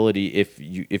the ability, if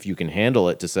you can handle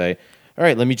it, to say, all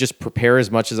right, let me just prepare as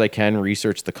much as I can,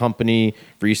 research the company,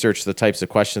 research the types of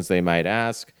questions they might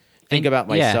ask, think about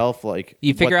yeah. myself. Like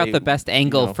You figure what out they- the best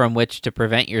angle you know. from which to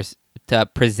present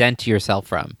yourself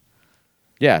from.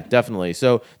 Yeah, definitely.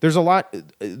 So there's a lot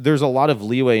of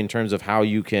leeway in terms of how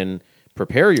you can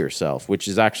prepare yourself, which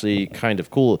is actually kind of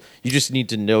cool. You just need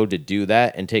to know to do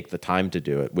that and take the time to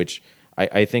do it, which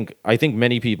I think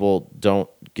many people don't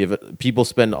give it. People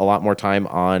spend a lot more time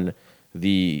on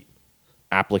the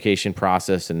application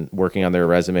process and working on their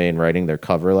resume and writing their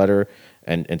cover letter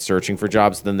and searching for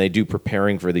jobs than they do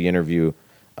preparing for the interview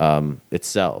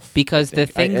itself. Because I the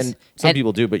think. things and some and-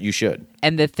 people do, but you should.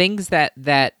 And the things that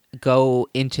go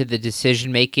into the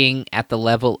decision making at the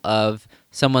level of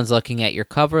someone's looking at your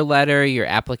cover letter, your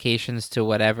applications to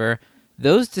whatever,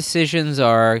 those decisions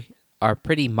are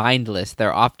pretty mindless.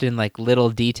 They're often like little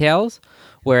details.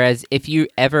 Whereas if you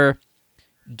ever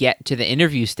get to the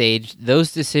interview stage,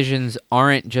 those decisions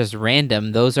aren't just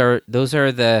random. Those are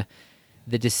the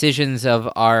decisions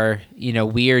of our,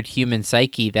 weird human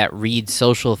psyche that reads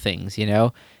social things,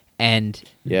 and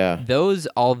those,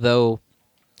 although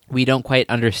we don't quite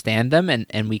understand them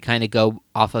and we kind of go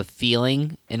off of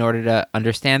feeling in order to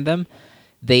understand them,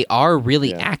 they are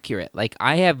really accurate. Like,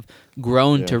 I have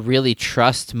grown to really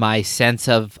trust my sense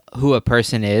of who a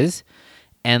person is.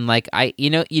 And like,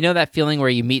 that feeling where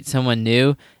you meet someone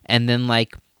new and then,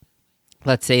 like,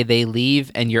 let's say they leave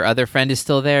and your other friend is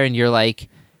still there and you're like,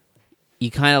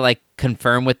 you kind of like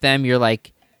confirm with them. You're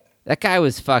like, that guy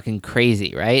was fucking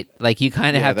crazy, right? Like, you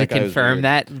kind of have to confirm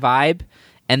that vibe.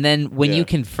 And then when you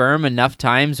confirm enough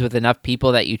times with enough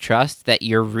people that you trust that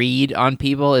your read on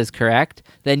people is correct,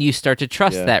 then you start to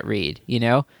trust that read,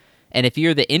 And if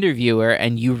you're the interviewer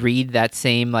and you read that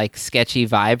same, like, sketchy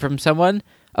vibe from someone,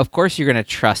 of course you're going to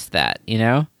trust that,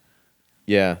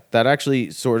 Yeah, that actually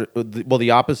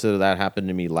the opposite of that happened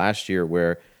to me last year,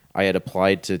 where I had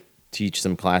applied to teach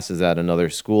some classes at another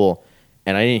school,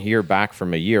 and I didn't hear back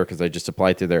from a year because I just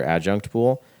applied to their adjunct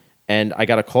pool. And I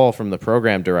got a call from the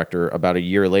program director about a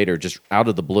year later, just out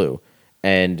of the blue.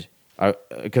 And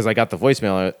because I got the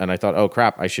voicemail and I thought, oh,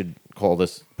 crap, I should call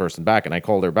this person back. And I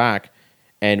called her back,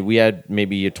 and we had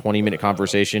maybe a 20-minute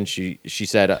conversation. She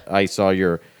said, I saw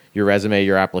your resume,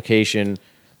 your application.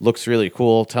 Looks really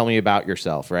cool. Tell me about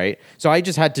yourself, right? So I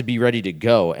just had to be ready to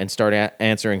go and start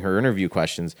answering her interview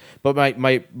questions. But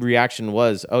my reaction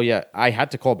was, oh, yeah, I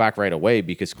had to call back right away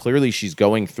because clearly she's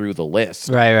going through the list.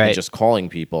 Right. And just calling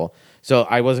people. So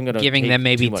I wasn't going to giving them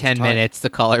maybe 10 minutes to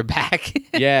call her back.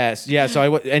 Yes. Yeah.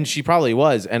 So and she probably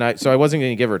was. And I wasn't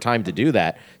going to give her time to do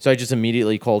that. So I just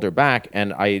immediately called her back,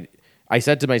 and I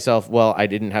said to myself, well, I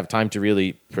didn't have time to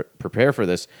really prepare for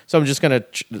this, so I'm just going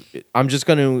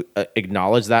to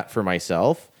acknowledge that for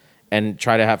myself and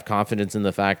try to have confidence in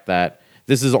the fact that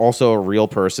this is also a real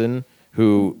person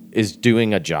who is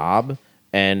doing a job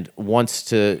and wants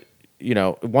to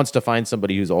find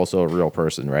somebody who's also a real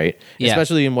person, right? Yeah.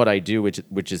 Especially in what I do,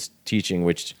 which is teaching,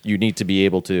 which you need to be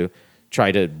able to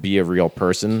try to be a real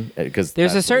person, because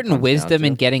there's a certain wisdom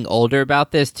in getting older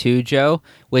about this too, Joe,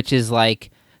 which is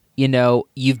like,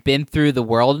 you've been through the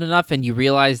world enough and you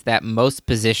realize that most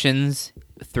positions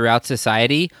throughout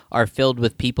society are filled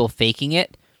with people faking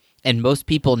it. And most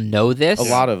people know this. A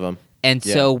lot of them. And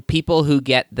so people who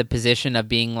get the position of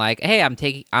being like, hey,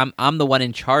 I'm the one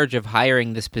in charge of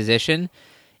hiring this position.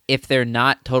 If they're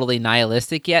not totally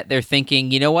nihilistic yet, they're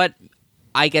thinking, you know what?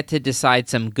 I get to decide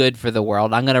some good for the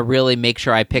world. I'm going to really make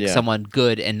sure I pick someone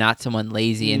good and not someone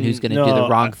lazy and who's going to do the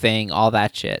wrong thing, all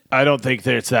that shit. I don't think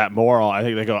that it's that moral. I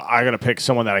think they go, I got to pick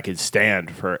someone that I can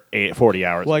stand for 40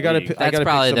 hours. Well, I got to pick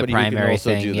probably the primary who can also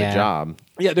thing. do the job.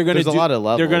 Yeah, they're going to do a lot of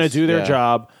levels. They're going to do their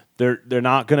job. They're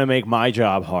not going to make my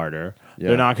job harder. Yeah.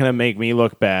 They're not going to make me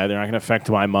look bad. They're not going to affect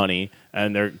my money.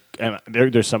 And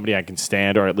there's somebody I can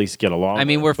stand or at least get along with. I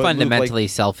mean, we're fundamentally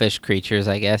selfish creatures,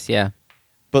 I guess, yeah.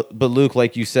 But Luke,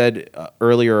 like you said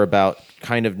earlier about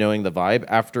kind of knowing the vibe,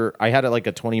 after I had a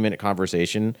 20-minute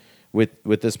conversation with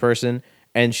this person,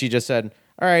 and she just said,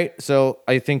 all right, so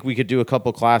I think we could do a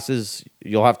couple classes.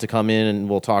 You'll have to come in and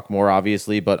we'll talk more,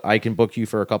 obviously, but I can book you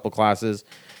for a couple classes.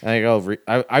 And I go,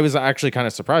 I was actually kind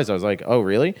of surprised. I was like, oh,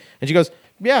 really? And she goes,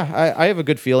 yeah, I have a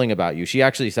good feeling about you. She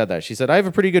actually said that. She said, I have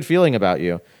a pretty good feeling about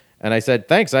you. And I said,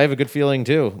 thanks, I have a good feeling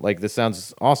too. Like, this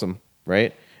sounds awesome,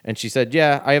 right? And she said,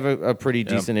 yeah, I have a pretty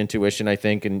decent intuition, I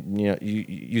think, and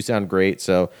you sound great.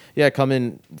 So, yeah, come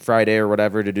in Friday or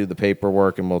whatever to do the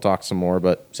paperwork, and we'll talk some more,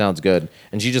 but sounds good.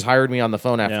 And she just hired me on the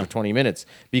phone after 20 minutes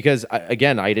because,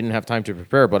 again, I didn't have time to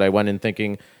prepare, but I went in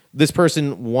thinking, this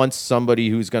person wants somebody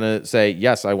who's going to say,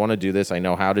 yes, I want to do this. I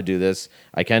know how to do this.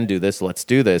 I can do this. Let's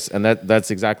do this. And that's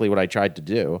exactly what I tried to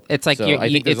do. It's like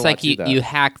you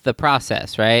hack the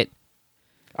process, right?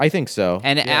 I think so.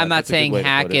 And I'm not saying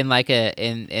hack in like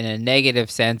in a negative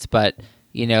sense, but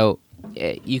you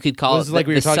could call it like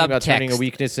we were talking subtext, about turning a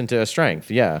weakness into a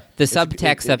strength. Yeah. The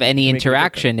subtext of any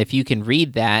interaction, if you can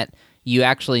read that, you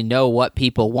actually know what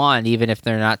people want, even if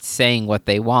they're not saying what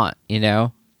they want,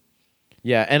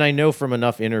 Yeah, and I know from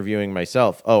enough interviewing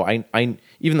myself. Oh, I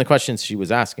even the questions she was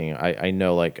asking, I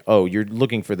know like, oh, you're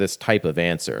looking for this type of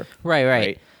answer.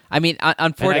 Right. I mean,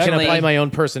 unfortunately, and I can apply my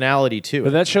own personality too.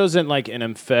 But that shows in like an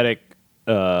emphatic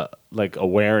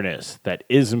awareness that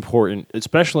is important,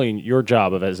 especially in your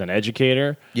job as an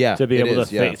educator. Yeah, to be able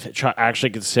to actually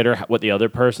consider what the other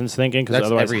person's thinking, because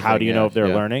otherwise, how do you know if they're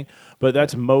learning? But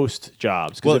that's most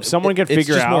jobs. Because if someone can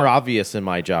figure out, it's just more obvious in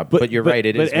my job. But you're right,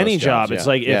 it is. But any most job, jobs, it's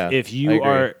like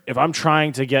if I'm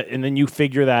trying to get, and then you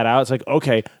figure that out, it's like,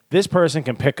 okay, this person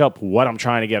can pick up what I'm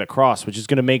trying to get across, which is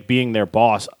going to make being their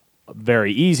boss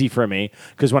very easy for me,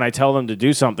 because when I tell them to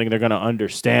do something, they're going to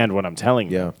understand what I'm telling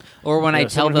them. Or when I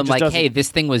tell someone who them, just like, hey, doesn't- this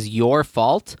thing was your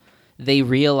fault, they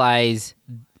realize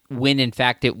when, in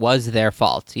fact, it was their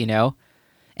fault, you know?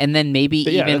 And then maybe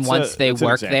But yeah, even that's once they that's an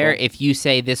work example. there, if you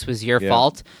say this was your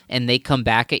fault and they come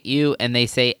back at you and they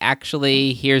say,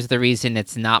 actually, here's the reason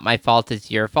it's not my fault,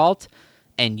 it's your fault,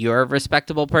 and you're a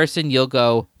respectable person, you'll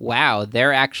go, wow,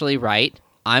 they're actually right.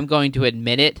 I'm going to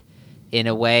admit it in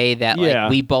a way that Yeah. like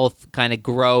we both kind of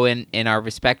grow in our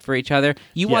respect for each other.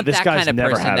 You want this that guy's kind of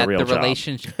never person had a that real the job.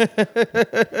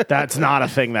 relationship. That's not a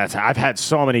thing I've had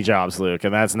so many jobs, Luke,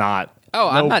 and that's not. Oh,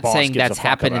 I'm no not boss saying gives a that's fuck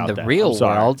happened in about the that. real I'm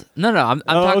sorry. world. No, I'm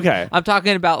Oh, okay. I'm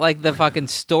talking about like the fucking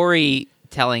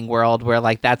storytelling world where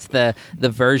like that's the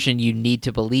version you need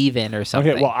to believe in or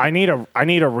something. Okay, well, I need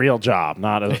a real job,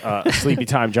 not a Sleepy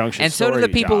Time Junction. and so do the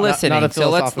story people job. listening. not a So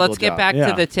let's philosophical get job. back Yeah.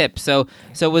 to the tip. So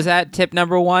was that tip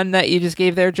number 1 that you just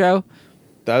gave there, Joe?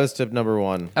 That was tip number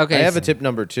 1. Okay, I have so a tip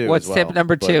number 2. What's as well, tip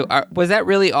number but- 2? Was that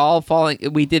really all falling?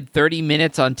 We did 30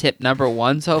 minutes on tip number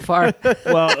 1 so far.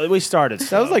 Well, we started.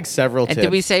 That was like several And tips.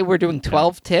 did we say we're doing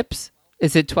 12 tips?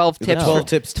 Is it 12 tips? 12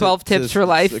 tips. 12 tips for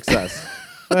life. Success.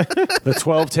 the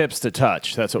 12 tips to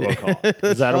touch. That's what we'll call it.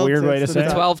 Is that a 12 weird way to tips to say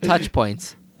it? 12 touch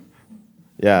points.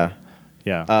 Yeah.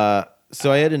 Yeah.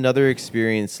 So I had another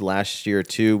experience last year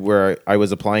too, where I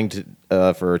was applying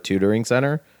to for a tutoring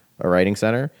center, a writing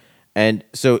center, and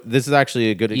so this is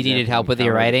actually a good. You example needed help of with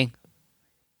your how- writing?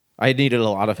 I needed a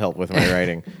lot of help with my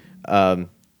writing,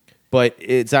 but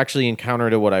it's actually in counter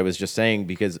to what I was just saying,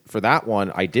 because for that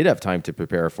one I did have time to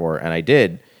prepare for, and I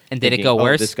did. And did it thinking, go oh,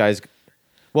 worse? This guy's.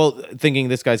 Well, thinking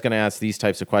this guy's going to ask these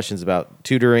types of questions about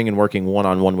tutoring and working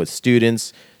one-on-one with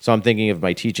students. So I'm thinking of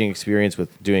my teaching experience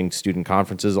with doing student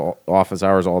conferences, office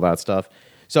hours, all that stuff.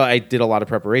 So I did a lot of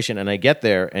preparation, and I get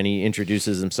there, and he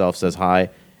introduces himself, says hi,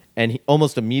 and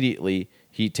almost immediately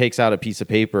he takes out a piece of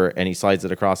paper and he slides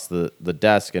it across the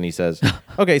desk, and he says,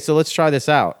 okay, so let's try this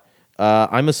out.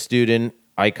 I'm a student.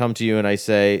 I come to you and I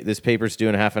say, this paper's due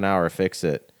in half an hour. Fix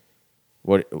it.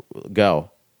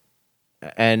 Go.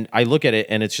 And I look at it,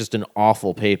 and it's just an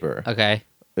awful paper. Okay.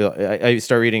 I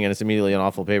start reading, and it's immediately an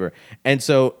awful paper. And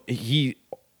so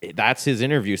that's his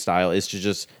interview style, is to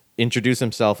just introduce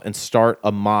himself and start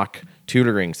a mock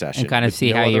tutoring session. And kind of with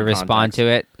see no how you other respond context. to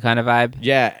it kind of vibe.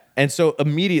 Yeah. And so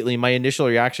immediately my initial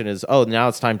reaction is, oh, now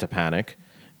it's time to panic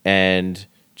and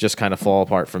just kind of fall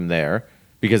apart from there,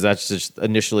 because that's just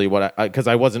initially what because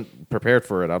I wasn't prepared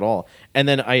for it at all. And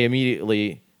then I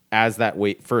immediately, as that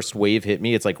first wave hit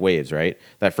me, it's like waves, right?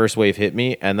 That first wave hit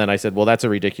me, and then I said, well, that's a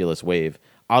ridiculous wave.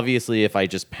 Obviously, if I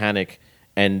just panic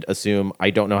and assume I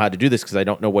don't know how to do this because I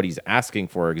don't know what he's asking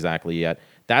for exactly yet,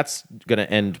 that's going to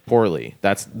end poorly.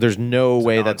 There's no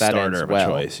way that non-starter ends of a well.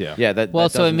 choice, yeah. Yeah. That Well,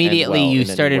 that so doesn't end immediately well you in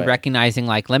any started way. recognizing,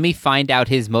 like, let me find out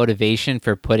his motivation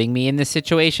for putting me in this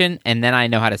situation, and then I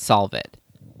know how to solve it.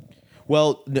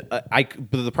 Well, but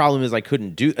the problem is I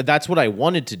couldn't do. That's what I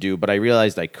wanted to do, but I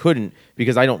realized I couldn't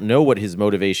because I don't know what his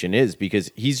motivation is.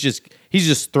 Because he's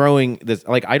just throwing this.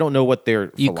 Like, I don't know what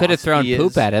their. You could have thrown philosophy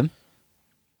poop is. at him.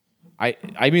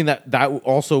 I mean that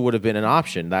also would have been an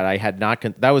option that I had not.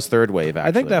 That was third wave. Actually.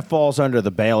 I think that falls under the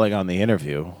bailing on the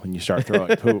interview when you start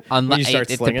throwing poop. When you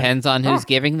start It slinging. depends on who's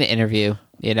giving the interview,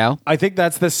 you know? I think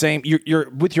that's the same.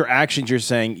 You're with your actions. You're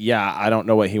saying, "Yeah, I don't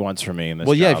know what he wants from me in this."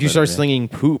 Well, yeah. job If you start interview. slinging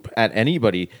poop at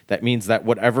anybody, that means that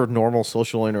whatever normal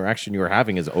social interaction you were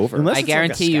having is over. Unless I it's like a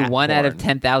guarantee you scat 1 out of porn.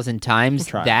 10,000 times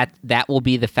Try. that will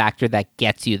be the factor that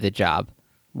gets you the job.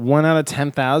 1 out of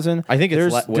 10,000. I think it's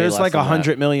there's way there's less like than that.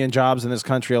 100 million jobs in this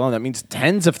country alone. That means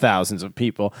tens of thousands of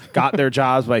people got their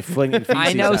jobs by flinging feces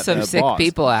I know at some their sick boss.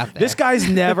 people out there. This guy's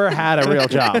never had a real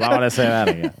job. I want to say that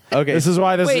again. Okay. This is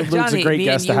why Wait, Luke's Johnny, a great me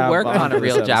guest and to you have worked on a this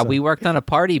real job. episode. We worked on a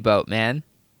party boat, man.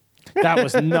 That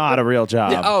was not a real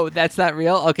job. Oh, that's not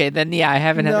real? Okay, then yeah, I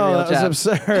haven't had a no, real that job. was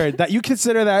absurd. That you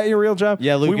consider that your real job?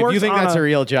 Yeah, Luke. We If you worked think on that's a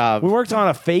real job, We worked on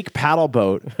a fake paddle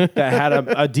boat that had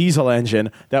a diesel engine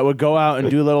that would go out and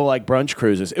do little like brunch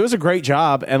cruises. It was a great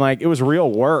job and like it was real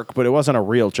work, but it wasn't a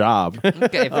real job.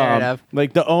 Okay, fair enough.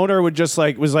 Like the owner would just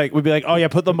would be like, oh yeah,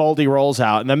 put the moldy rolls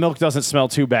out, and the milk doesn't smell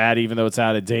too bad even though it's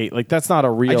out of date. Like that's not a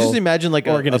real. I just imagine like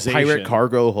a organization. pirate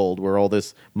cargo hold where all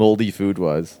this moldy food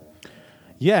was.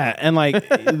 Yeah, and like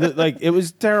it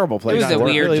was terrible place. It was to a work.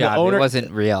 weird Really, the job. owner- It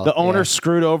wasn't real. The owner Yeah.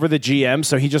 screwed over the GM,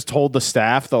 so he just told the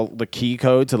staff the key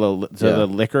code to the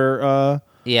liquor.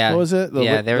 Yeah. What was it?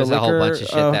 Yeah, there was the a whole liquor, bunch of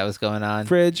shit that was going on.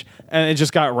 fridge, and it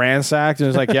just got ransacked. And it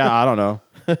was like, yeah, I don't know.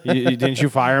 Didn't you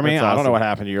fire me? That's I don't know awesome. what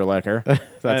happened to your liquor. That's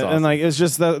and, awesome. and like it's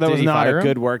just that Did was he not fire a him?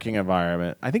 good working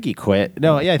environment. I think he quit.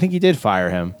 No, yeah, I think he did fire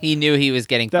him. He knew he was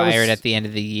getting That was- fired at the end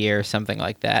of the year or something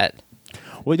like that.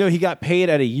 Well, no, he got paid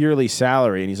at a yearly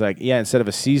salary, and he's like, yeah, instead of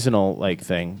a seasonal like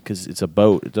thing, because it's a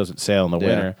boat, it doesn't sail in the Yeah.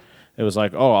 winter. It was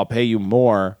like, oh, I'll pay you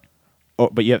more,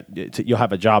 but you'll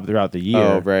have a job throughout the year.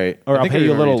 Oh, right. Or I I'll think I pay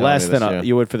you a remember little you telling less me than this, yeah.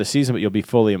 you would for the season, but you'll be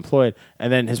fully employed.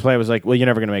 And then his plan was like, well, you're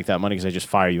never going to make that money because I just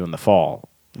fire you in the fall.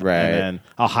 Right. And then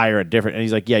I'll hire a different. And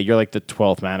he's like, yeah, you're like the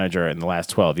 12th manager in the last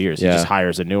 12 years. Yeah. He just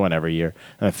hires a new one every year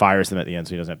and then fires them at the end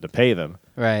so he doesn't have to pay them.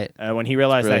 Right. And when he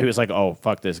realized that, Right. he was like, "Oh,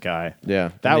 fuck this guy." Yeah.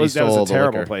 that And he was stole a the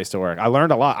terrible liquor. place to work. I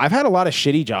learned a lot. I've had a lot of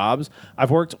shitty jobs. I've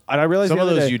worked, and I realized Some the of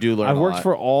other those day, you do learn I've a worked lot.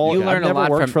 for all. You I've learn a never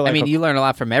lot worked from. for like you learn a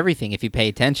lot from everything if you pay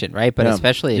attention, right? But Yeah.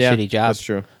 especially a Yeah, shitty job. That's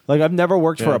true. like I've never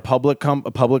worked for Yeah.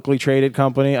 a publicly traded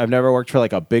company. I've never worked for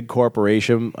like a big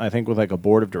corporation. I think with like a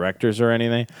board of directors or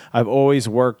anything. I've always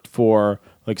worked for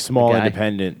like small A guy.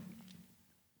 independent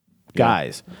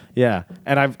guys. Yeah,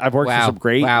 and I've worked for some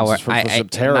great, Wow. for some I'm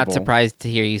terrible. not surprised to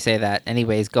hear you say that.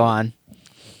 Anyways, go on.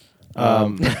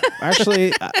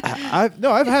 Actually,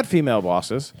 I've had female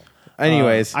bosses.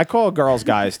 Anyways, I call girls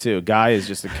guys too. Guy is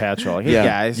just a catch-all. Hey, yeah,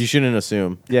 guys. you shouldn't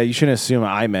assume. Yeah, you shouldn't assume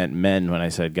I meant men when I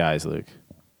said guys, Luke.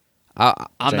 I'm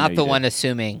I know not you the did. one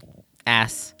assuming.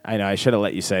 Ass. I know. I should have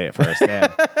let you say it first.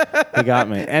 Damn. He got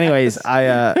me. Anyways,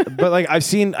 but like I've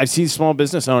seen small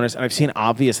business owners and I've seen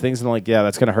obvious things and I'm like, yeah,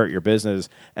 that's gonna hurt your business.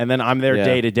 And then I'm there Yeah.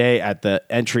 day to day at the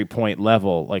entry point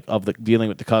level, like of the dealing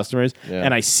with the customers, Yeah.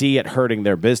 and I see it hurting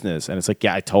their business. And it's like,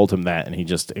 yeah, I told him that, and he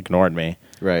just ignored me.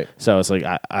 Right. So it's like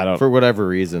I don't. For whatever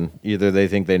reason, either they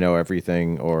think they know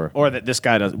everything or Or that this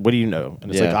guy does. What do you know?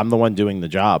 And it's like Yeah. I'm the one doing the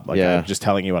job. Like Yeah. I'm just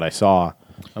telling you what I saw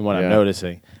and what I'm Yeah.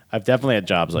 noticing. I've definitely had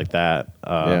jobs like that.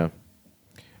 yeah.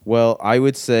 Well, I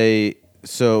would say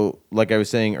so. Like I was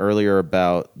saying earlier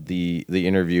about the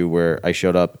interview where I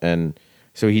showed up, and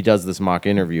so he does this mock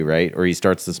interview, right? Or he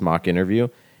starts this mock interview,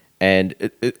 and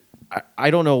I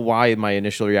don't know why my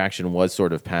initial reaction was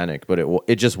sort of panic, but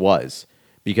it just was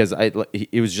because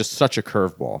it was just such a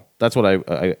curveball. That's what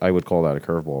I would call that, a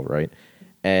curveball, right?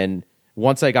 And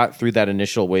once I got through that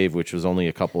initial wave, which was only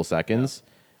a couple seconds,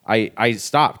 I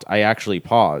stopped. I actually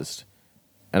paused.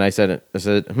 And I said,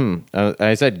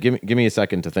 give me a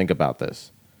second to think about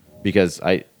this, because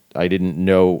I didn't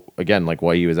know, again, like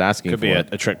what he was asking Could for. be a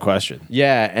trick question.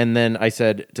 Yeah, and then I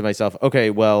said to myself, okay,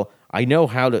 well, I know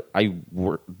how to. I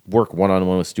work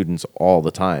one-on-one with students all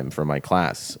the time for my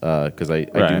class because I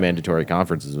do Right. mandatory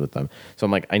conferences with them. So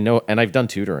I'm like, I know, and I've done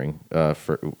tutoring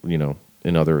for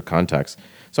in other contexts.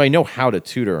 So I know how to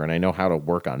tutor and I know how to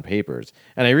work on papers.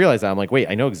 And I realized that I'm like, wait,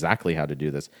 I know exactly how to do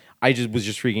this. I was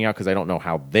just freaking out because I don't know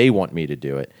how they want me to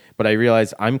do it. But I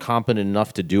realized I'm competent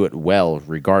enough to do it well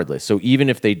regardless. So even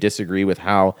if they disagree with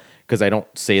how, because I don't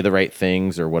say the right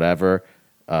things or whatever,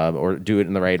 or do it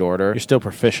in the right order. You're still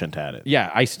proficient at it.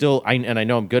 Yeah, I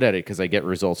know I'm good at it because I get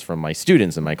results from my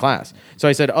students in my class. So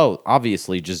I said, "Oh,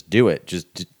 obviously, just do it.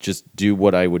 Just do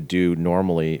what I would do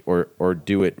normally, or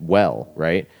do it well,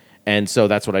 right?" And so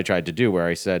that's what I tried to do. Where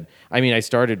I said, I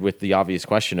started with the obvious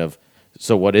question of,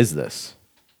 "So what is this?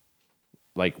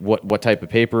 Like, what type of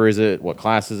paper is it? What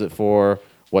class is it for?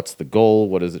 What's the goal?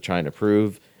 What is it trying to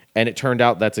prove?" And it turned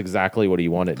out that's exactly what he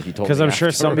wanted. He told me 'Cause I'm sure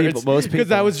some afterwards. people- most people- because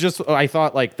that was just I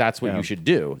thought like that's what Yeah. you should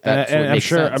do. And, That's and what I'm makes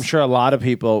sure sense. I'm sure a lot of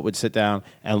people would sit down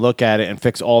and look at it and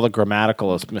fix all the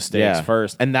grammatical mistakes Yeah.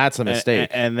 first, And that's a mistake.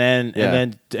 And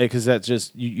then because that's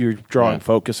just you're drawing Yeah.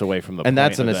 focus away from the And point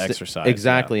that's a of the mistake. exercise.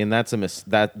 Exactly, and that's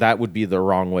that would be the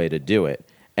wrong way to do it.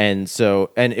 And so,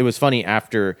 and it was funny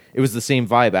after it was the same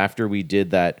vibe after we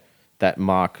did that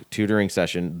mock tutoring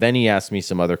session. Then he asked me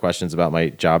some other questions about my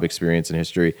job experience and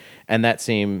history. And that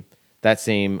same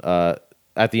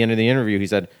at the end of the interview, he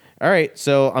said, "All right,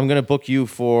 so I'm going to book you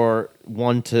for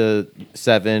 1 to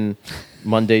 7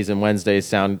 Mondays and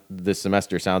Wednesdays. This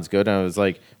semester sounds good." And I was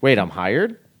like, "Wait, I'm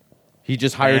hired?" He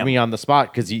just hired Damn. me on the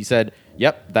spot because he said,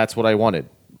 "Yep, that's what I wanted.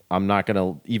 I'm not going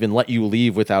to even let you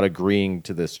leave without agreeing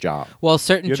to this job." Well,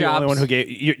 certain You're the jobs. only one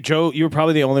who Joe. You were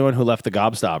probably the only one who left the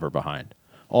gobstopper behind.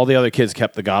 All the other kids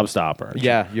kept the gobstopper.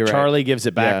 Yeah, you're right. Charlie gives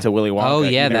it back Yeah. to Willy Wonka. Oh,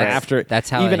 yeah, even that's- that's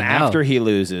how even I know. after he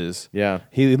loses. Yeah.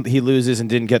 he loses and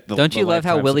didn't get the. Don't you the love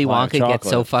how lifetime Willy supply of Wonka gets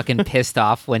so chocolate. fucking pissed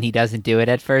off when he doesn't do it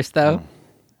at first, though?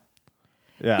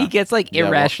 Yeah. He gets like Yeah,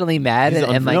 well, irrationally mad he's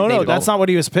and like no, they- that's not what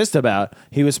he was pissed about.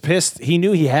 He was pissed. He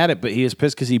knew he had it, but he was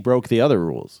pissed because he broke the other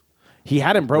rules. He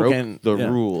hadn't broken Broke the yeah.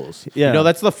 rules. Yeah.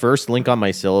 That's the first link on my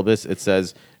syllabus. It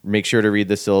says, make sure to read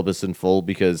the syllabus in full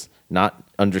because not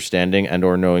understanding and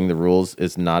or knowing the rules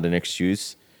is not an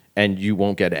excuse. and you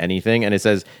won't get anything. And it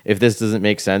says, if this doesn't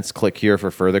make sense, click here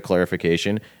for further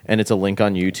clarification. And it's a link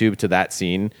on YouTube to that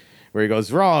scene where he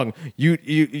goes, wrong.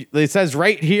 It says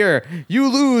right here, you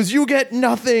lose, you get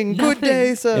nothing. Good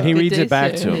day, sir. And he Good reads day, it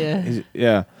back sir. to him. Yeah.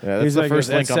 Yeah. that's He's the like, first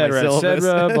et link on my cetera, et syllabus.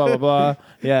 cetera, blah, blah, blah.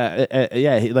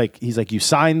 Yeah. He's like, you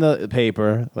signed the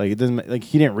paper. Like, it doesn't, like,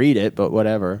 he didn't read it, but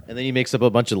whatever. And then he makes up a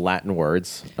bunch of Latin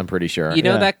words, I'm pretty sure. You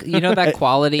know Yeah. that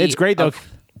quality. It's great, though.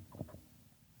 of-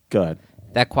 Go ahead.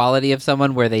 That quality of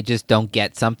someone where they just don't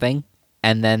get something,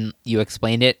 and then you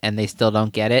explain it and they still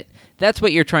don't get it. That's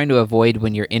what you're trying to avoid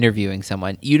when you're interviewing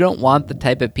someone. You don't want the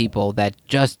type of people that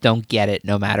just don't get it,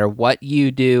 no matter what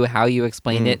you do, how you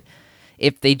explain it.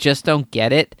 If they just don't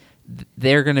get it,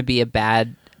 they're going to be a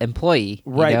bad employee.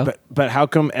 you Right, know? but how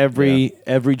come every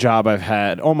job I've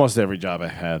had, almost every job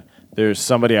I've had, there's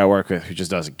somebody I work with who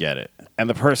just doesn't get it, and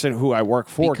the person who I work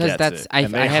for Because gets that's- it, I-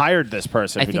 and they I have- hired this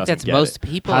person I who think doesn't that's get most it.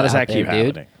 people How does out that keep there,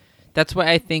 dude. happening? That's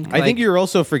why I think. I think like, you're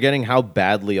also forgetting how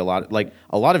badly a lot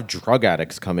of drug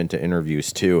addicts come into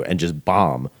interviews too and just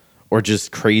bomb or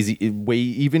just crazy way.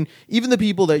 Even the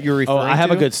people that you're referring to, I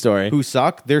have a good story. who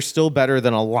suck. They're still better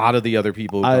than a lot of the other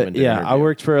people who come into interview. I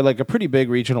worked for like a pretty big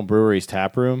regional brewery's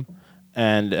tap room,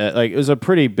 and like it was a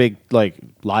pretty big, like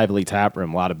lively tap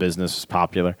room. A lot of business was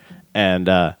popular, and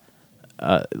when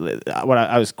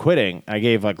I was quitting, I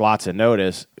gave like lots of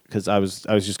notice because I was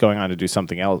just going on to do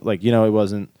something else. Like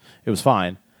it was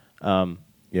fine.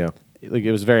 Yeah. Like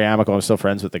it was very amicable. I'm still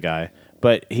friends with the guy,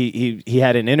 but he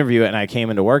had an interview, and I came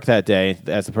into work that day.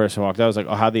 As the person walked out, I was like,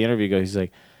 "Oh, how'd the interview go?" He's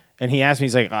like, and he asked me,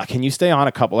 he's like, "Can you stay on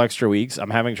a couple extra weeks? I'm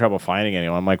having trouble finding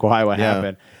anyone." I'm like, "Why? What Yeah.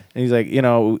 happened?" And he's like,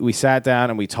 we sat down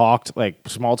and we talked, like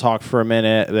small talk for a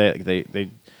minute. They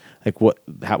like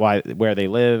where they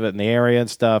live in the area and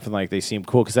stuff, and like they seem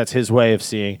cool because that's his way of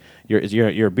seeing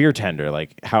you're a beer tender.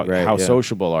 Like how Right, yeah.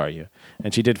 sociable are you?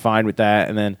 And she did fine with that,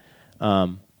 and then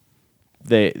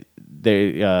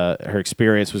her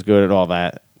experience was good at all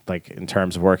that, like in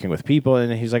terms of working with people.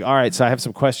 And he's like, all right, so I have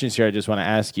some questions here I just want to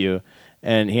ask you.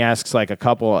 And he asks like a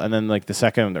couple, and then like the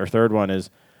second or third one is,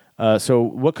 so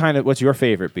what's your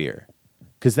favorite beer?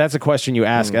 Because that's a question you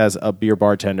ask as a beer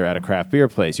bartender at a craft beer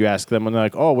place. You ask them when they're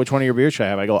like, oh, which one of your beers should I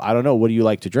have? I go, I don't know. What do you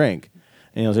like to drink?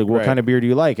 And he was like, what Right. kind of beer do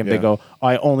you like? And they Yeah. go,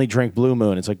 I only drink Blue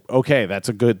Moon. It's like, okay,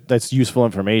 that's useful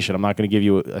information. I'm not going to give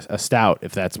you a stout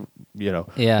if that's,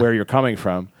 Yeah. where you're coming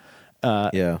from.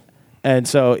 Yeah. And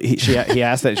so he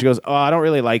asked that. And she goes, oh, I don't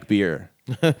really like beer.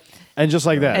 And just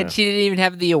like that. And she didn't even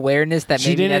have the awareness that She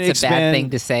maybe didn't that's a bad expand- thing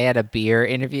to say at a beer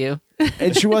interview.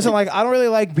 And she wasn't like, I don't really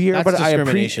like beer, That's but I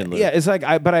discrimination, appreciate. Luke. Yeah, it's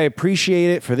like, but I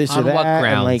appreciate it for this or On that. what And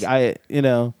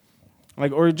grounds?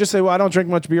 like or just say, well, I don't drink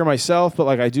much beer myself, but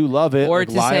like I do love it. Or like,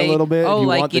 to lie say, a little bit. if oh, you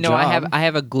like want the I job.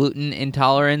 have a gluten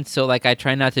intolerance, so like I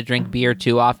try not to drink beer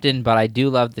too often, but I do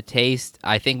love the taste.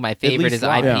 I think my favorite least is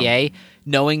lie. IPA.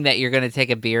 Knowing that you're going to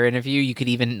take a beer interview, you could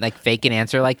even like fake an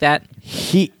answer like that.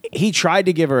 He tried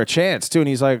to give her a chance too, and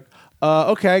he's like,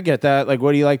 okay, I get that. Like,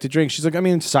 what do you like to drink? She's like, I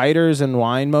mean, ciders and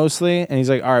wine mostly. And he's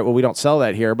like, all right, well, we don't sell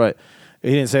that here, but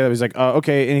he didn't say that. He's like,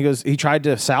 okay. And he tried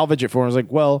to salvage it for him. I was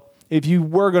like, well, if you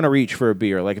were going to reach for a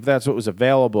beer, like if that's what was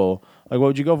available, like what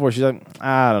would you go for? She's like,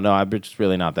 I don't know. I'm just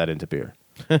really not that into beer.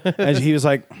 And he was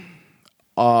like,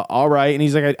 all right. And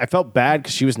he's like, I felt bad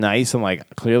because she was nice and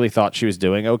like clearly thought she was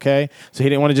doing okay. So he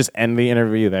didn't want to just end the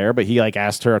interview there, but he like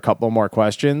asked her a couple more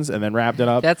questions and then wrapped it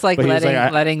up. That's like But he was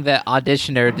letting the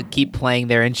auditioner to keep playing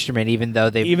their instrument, even though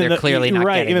they're clearly not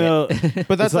right, getting even it. though,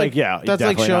 But that's it's like, yeah, that's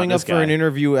like definitely showing not up this for an guy.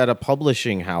 interview at a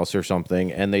publishing house or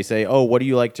something, and they say, "Oh, what do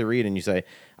you like to read?" And you say,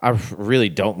 "I really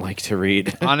don't like to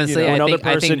read." Honestly, You know, I another think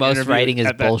person most interviewed writing is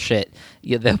at that- bullshit.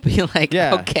 They'll be like,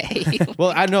 Yeah. okay.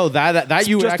 Well, I know that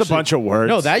you would just a actually, bunch of words.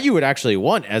 No, that you would actually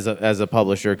want as a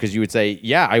publisher, because you would say,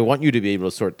 "Yeah, I want you to be able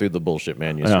to sort through the bullshit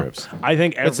manuscripts." I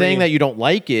think But saying that you don't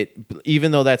like it,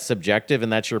 even though that's subjective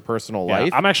and that's your personal Yeah,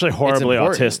 life, I'm actually horribly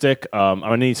important. autistic. I'm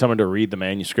gonna need someone to read the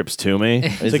manuscripts to me.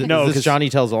 It's Is, like, no, is 'cause this Johnny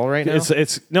Tells All right now?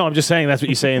 it's no. I'm just saying that's what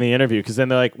you say in the interview because then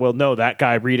they're like, well, no, that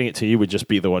guy reading it to you would just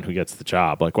be the one who gets the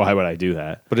job. Like, why would I do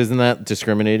that? But isn't that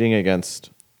discriminating against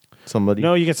somebody?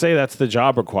 No, you can say that's the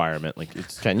job requirement. Like,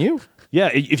 it's Can you? yeah,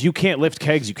 if you can't lift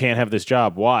kegs, you can't have this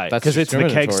job. Why? That's Because it's the keg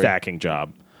discriminatory. stacking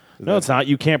job. No, it's not.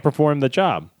 You can't perform the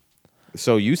job.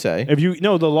 So you say. If you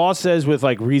the law says with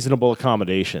like reasonable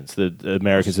accommodations, the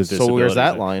Americans with So Disabilities. where's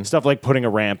that like, line? Stuff like putting a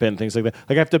ramp in, things like that.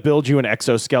 Like I have to build you an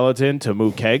exoskeleton to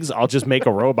move kegs. I'll just make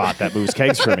a robot that moves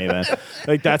kegs for me. Then,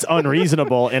 like that's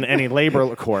unreasonable in any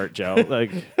labor court, Joe.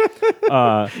 Like, It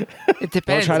don't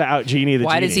depends. try to out genie the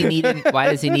Why genie. does he need? Why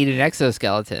does he need an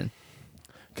exoskeleton?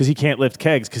 because he can't lift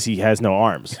kegs because he has no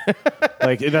arms.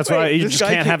 Like that's why you this just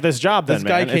guy can't have this job. Then this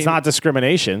guy man, it's not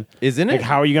discrimination, Isn't it? Like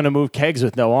how are you going to move kegs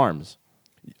with no arms?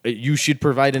 You should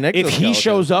provide an If exoskeleton. he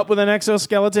shows up with an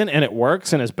exoskeleton and it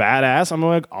works and is badass, I'm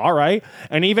like, all right.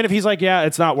 And even if he's like, yeah,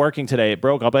 it's not working today, it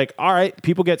broke, I'll be like, all right,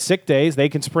 people get sick days, they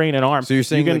can sprain an arm. So you're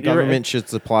saying the government should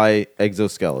supply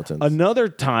exoskeletons?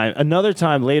 Another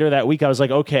time later that week, I was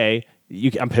like, okay,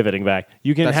 I'm pivoting back.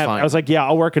 You can That's have. fine. I was like, yeah,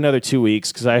 I'll work another 2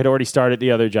 weeks because I had already started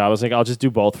the other job. I was like, I'll just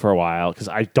do both for a while because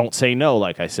I don't say no.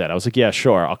 Like I said, I was like, yeah,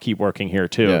 sure, I'll keep working here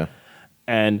too. Yeah.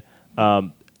 And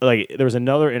like there was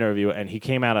another interview, and he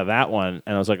came out of that one,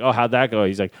 and I was like, oh, how'd that go?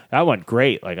 He's like, that went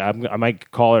great. Like I might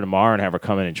call her tomorrow and have her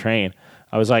come in and train.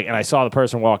 I was like, and I saw the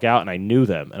person walk out, and I knew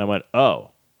them, and I went,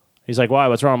 oh. He's like, why?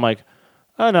 What's wrong? I'm like,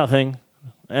 oh, nothing.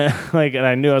 And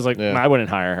I knew I was like, Yeah. I wouldn't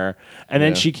hire her. And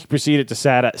then Yeah. she proceeded to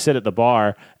sit at the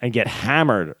bar and get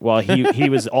hammered while he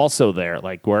was also there,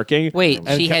 like working. Wait,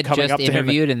 And she kept had coming just up to him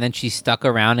interviewed and then she stuck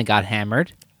around and got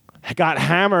hammered? got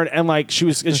hammered, and like she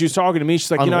was talking to me. She's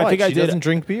like, On you know, what? I think I She did. doesn't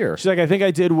drink beer. She's like, I think I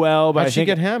did well, but How'd I she think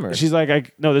get hammered? She's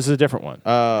like, no, this is a different one.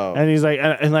 Oh. And he's like,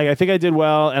 and like, I think I did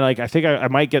well, and like, I think I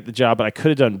might get the job, but I could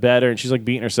have done better. And she's like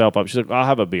beating herself up. She's like, I'll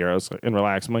have a beer. I was like, and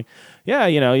relax. I'm like, yeah,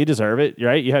 you know, you deserve it,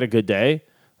 right? You had a good day.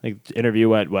 Like, the interview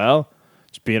went well.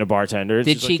 Just being a bartender.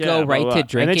 Did She's she like, go yeah, blah, right blah, to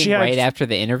blah. And then she drinking had- right after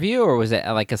the interview, or was it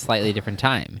at like a slightly different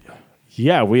time?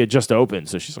 Yeah, we had just opened,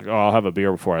 so she's like, oh, I'll have a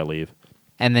beer before I leave.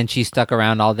 And then she stuck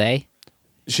around all day?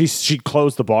 She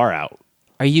closed the bar out.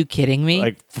 Are you kidding me?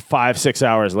 Like 5-6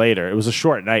 hours later. It was a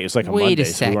short night. It was like a Wait a Monday,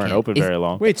 so we weren't second. open Is- very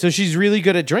long. Wait, so she's really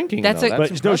good at drinking. That's though. a- That's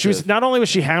But no, she was impressive. not only was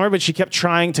she hammered, but she kept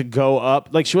trying to go up.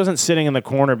 Like she wasn't sitting in the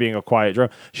corner being a quiet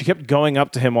drunk. She kept going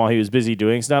up to him while he was busy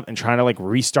doing stuff and trying to like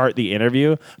restart the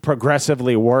interview.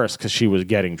 Progressively worse because she was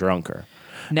getting drunker.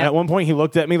 Now- And at one point, he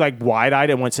looked at me like wide-eyed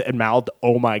and went to, and mouthed,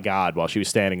 "Oh my god!" while she was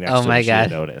standing next Oh to my him. She didn't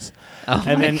God. notice. Oh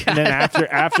and my then God. and then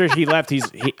after he left, he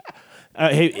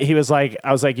was like,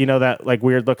 I was like, you know that like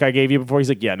weird look I gave you before? He's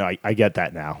like, yeah, no, I get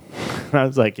that now. I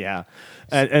was like, yeah.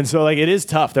 And so like it is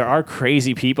tough. There are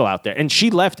crazy people out there. And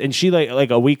she left, and she like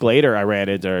a week later I ran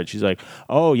into her and she's like,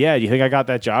 oh yeah, do you think I got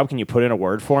that job? Can you put in a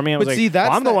word for me? I was But like, see, that's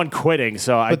well, I'm the that- one quitting,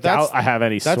 so I But that's- doubt I have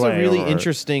any sway. That's a really over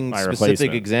interesting my specific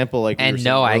replacement. example, like we And were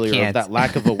no, I saying earlier, can't. of that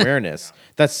lack of awareness.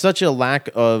 That's such a lack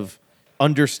of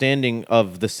understanding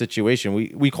of the situation.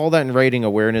 We call that in writing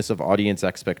awareness of audience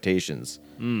expectations.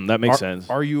 That makes sense.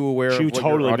 Are you aware She of what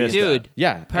totally your audience? missed Dude,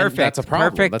 Yeah, and perfect. that's a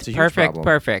problem. Perfect. That's a huge perfect. problem.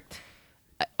 Perfect.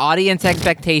 Audience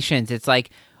expectations. It's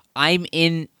like I'm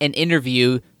in an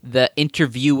interview. The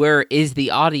interviewer is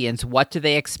the audience. What do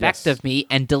they expect Yes. of me?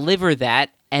 And deliver that,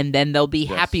 and then they'll be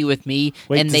happy with me,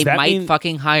 Wait, and does they that might mean-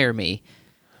 fucking hire me.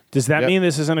 Does that Yep. mean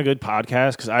this isn't a good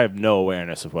podcast? Because I have no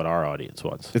awareness of what our audience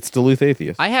wants. It's Duluth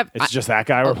Atheist. I have. It's just that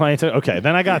guy we're playing to? Okay,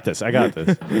 then I got this.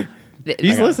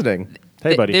 He's listening.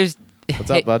 Hey, buddy. There's. What's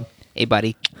up, bud? Hey,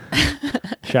 buddy.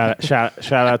 Shout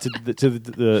out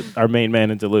to our main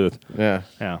man in Duluth. Yeah.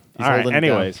 Yeah. He's All right. holding it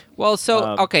down. Anyways, Well,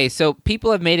 so okay, so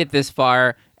people have made it this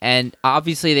far, and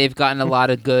obviously they've gotten a lot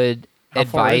of good How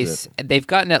far advice. is They've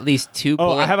gotten at least 2 oh,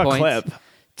 bullet I have a points. clip.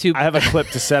 Two. I have a clip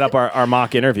to set up our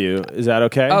mock interview. Is that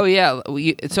okay? Oh yeah,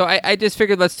 so I just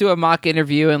figured let's do a mock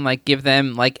interview and like give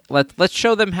them like let's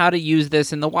show them how to use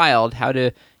this in the wild, how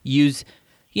to use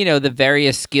the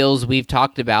various skills we've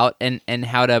talked about and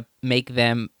how to make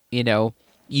them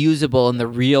usable in the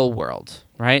real world,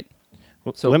 right?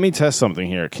 So let me test something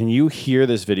here. Can you hear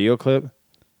this video clip?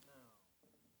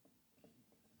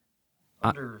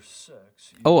 Under 6.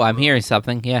 Oh, I'm hearing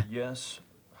something. Yeah. Yes.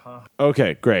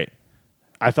 Okay, great.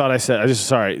 I thought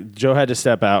sorry. Joe had to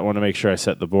step out. I want to make sure I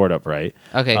set the board up right.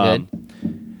 Okay, good.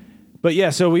 But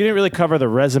yeah, so we didn't really cover the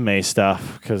resume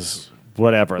stuff because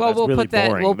whatever. Well, that's we'll really put that-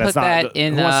 boring. we'll That's put not, that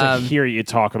in, Who wants to hear you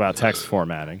talk about text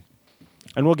formatting?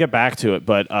 And we'll get back to it.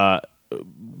 But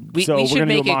We so we're should gonna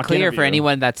do make a it mock clear for interview.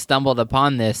 anyone that stumbled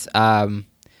upon this.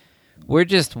 We're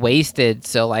just wasted,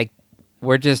 so like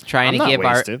we're just trying I'm to not give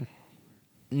wasted. our.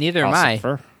 Neither am I'll I.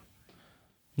 suffer.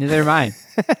 Neither am I.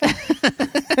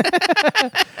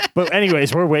 But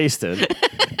anyways, we're wasted.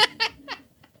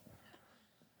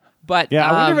 But Yeah,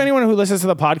 I wonder if anyone who listens to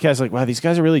the podcast is like, wow, these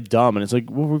guys are really dumb, and it's like,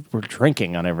 well, we're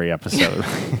drinking on every episode.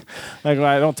 Like, well,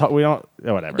 I don't talk. We don't.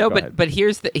 Whatever. No, Go but ahead. but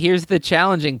here's the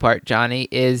challenging part, Johnny,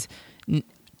 is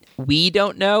we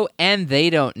don't know and they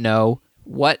don't know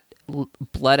what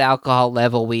blood alcohol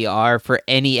level we are for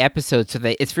any episode, so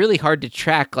it's really hard to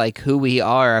track like who we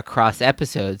are across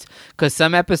episodes, because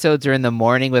some episodes are in the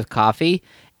morning with coffee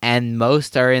and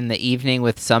most are in the evening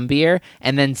with some beer,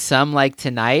 and then some like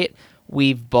tonight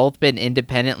we've both been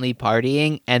independently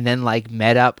partying and then like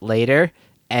met up later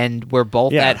and we're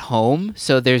both Yeah. at home,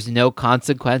 so there's no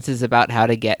consequences about how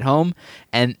to get home,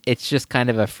 and it's just kind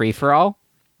of a free for all.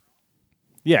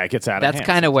 Yeah, it gets out of hand. That's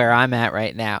kind of where I'm at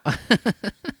right now.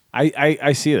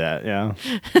 I see that.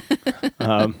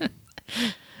 Yeah.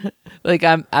 Like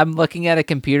I'm looking at a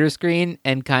computer screen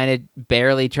and kind of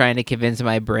barely trying to convince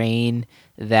my brain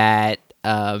that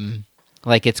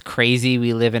like it's crazy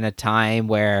we live in a time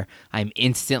where I'm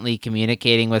instantly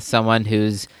communicating with someone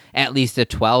who's at least a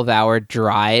 12-hour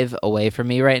drive away from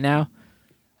me right now.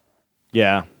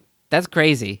 Yeah. That's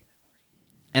crazy.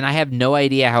 And I have no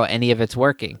idea how any of it's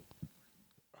working.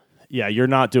 Yeah, you're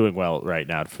not doing well right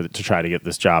now to try to get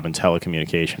this job in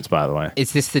telecommunications, by the way.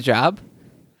 Is this the job?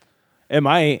 Am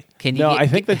I? Can you No, get- I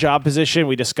think the job position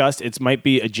we discussed, it might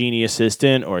be a genie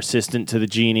assistant or assistant to the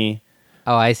genie,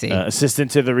 Oh, I see.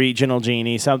 assistant to the regional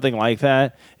genie, something like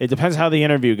that. It depends how the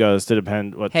interview goes to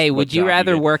depend what. Hey, what would you job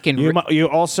rather get. work in You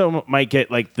also might get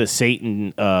like the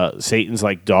Satan's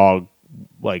like dog,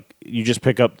 like you just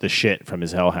pick up the shit from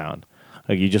his hellhound.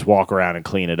 Like you just walk around and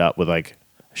clean it up with like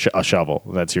a shovel.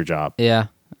 That's your job. Yeah.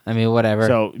 I mean, whatever.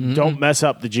 So don't mess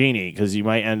up the genie because you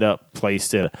might end up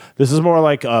placed in. This is more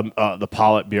like the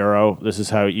Politburo. This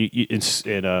is how you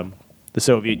in the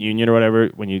Soviet Union or whatever.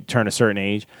 When you turn a certain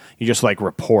age, you just like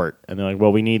report, and they're like,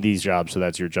 "Well, we need these jobs, so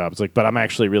that's your job." It's like, but I'm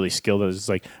actually really skilled. It's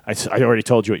like I already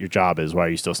told you what your job is. Why are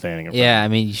you still standing? In front yeah, of I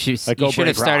mean, you should, Like, go you should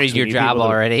have break started rocks. We your need job people to-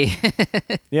 already.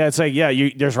 me? Yeah, it's like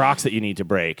there's rocks that you need to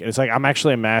break, and it's like I'm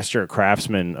actually a master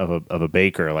craftsman of a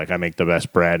baker. Like I make the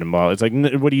best bread and well, it's like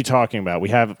what are you talking about?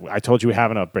 I told you we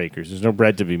have enough breakers. There's no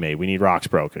bread to be made. We need rocks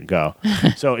broken. Go.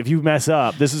 So if you mess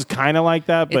up, this is kind of like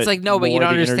that. But It's like, no, but you more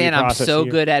don't the interview understand. I'm process so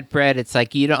here. good at bread. It's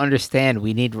like, you don't understand.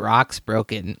 We need rocks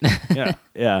broken. Yeah.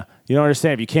 You don't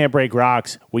understand. If you can't break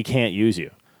rocks, we can't use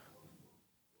you.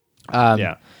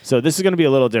 Yeah. So this is going to be a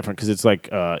little different because it's like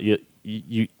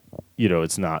you know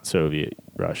it's not Soviet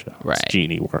Russia. Right.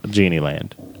 It's genie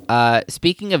land.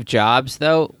 Speaking of jobs,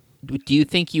 though, do you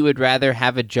think you would rather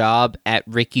have a job at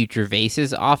Ricky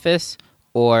Gervais's office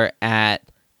or at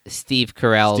Steve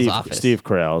Carell's office? Steve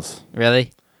Carell's.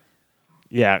 Really?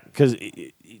 Yeah, because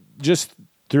just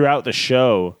throughout the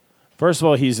show, first of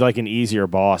all, he's like an easier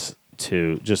boss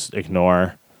to just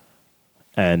ignore,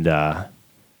 and like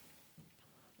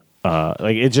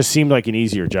it just seemed like an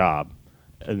easier job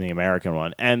than the American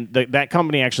one. And that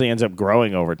company actually ends up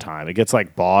growing over time. It gets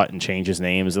like bought and changes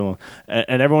names, and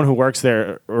everyone who works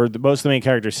there, or most of the main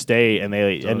characters, stay, and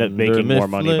they end up making more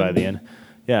money by the end.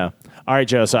 Yeah. All right,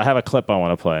 Joe. So I have a clip I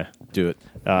want to play. Do it.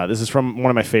 This is from one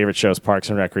of my favorite shows, Parks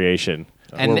and Recreation.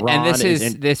 And where Ron this is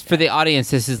in- this for the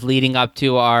audience. This is leading up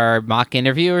to our mock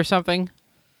interview or something.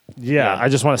 Yeah, I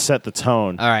just want to set the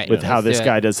tone All right, with how let's this do it.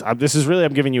 guy does. This is really,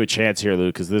 I'm giving you a chance here,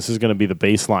 Luke, because this is going to be the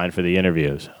baseline for the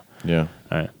interviews. Yeah.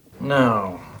 All right.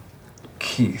 Now,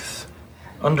 Keith,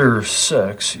 under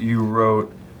sex, you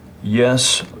wrote,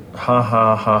 yes, ha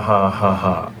ha ha ha ha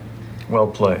ha. Well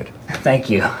played. Thank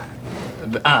you.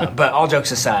 But all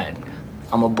jokes aside,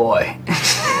 I'm a boy.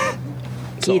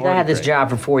 Keith, I had this job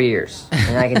for 4 years,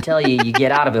 and I can tell you, you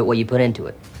get out of it what you put into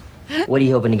it. What are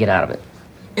you hoping to get out of it?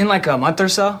 In like a month or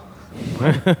so?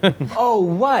 Oh,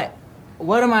 what?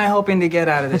 What am I hoping to get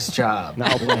out of this job? No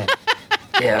plan.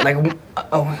 Yeah, like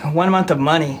 1 month of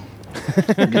money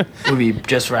would be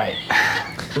just right.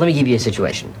 Let me give you a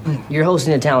situation. You're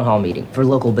hosting a town hall meeting for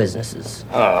local businesses.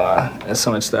 That's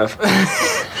so much stuff.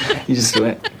 You just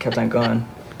kept on going.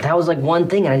 That was like one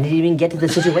thing, and I didn't even get to the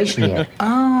situation yet.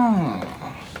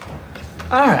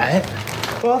 All right.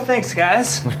 Well, thanks,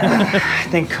 guys. I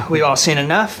think we've all seen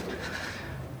enough.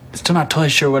 Still not totally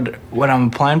sure what I'm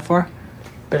applying for,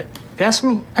 but if you ask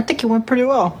me, I think it went pretty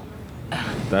well.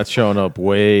 That's showing up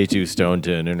way too stoned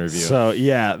to an interview. So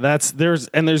yeah,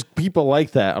 there's people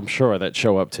like that, I'm sure, that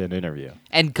show up to an interview.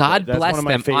 And God That's bless one of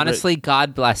my them. favorite- Honestly,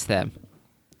 God bless them.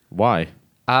 Why?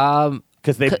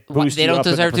 Because they boost They you don't up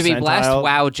in the deserve to be blessed. percentile.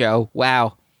 Wow, Joe.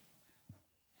 Wow.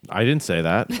 I didn't say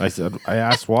that. I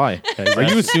asked why. Are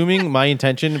you assuming my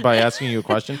intention by asking you a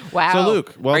question? Wow. So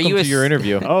Luke, welcome you to your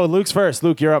interview. Oh, Luke's first.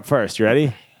 Luke, you're up first. You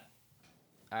ready?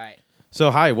 All right.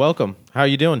 So hi, welcome. How are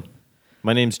you doing?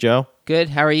 My name's Joe. Good.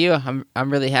 How are you? I'm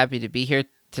really happy to be here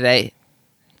today.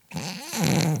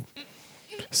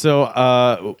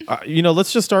 So,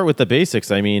 let's just start with the basics.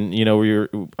 I mean,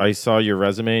 I saw your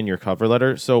resume and your cover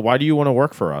letter. So why do you want to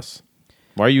work for us?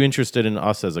 Why are you interested in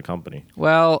us as a company?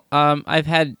 Well, I've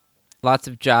had lots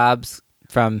of jobs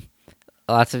from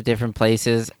lots of different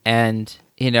places, and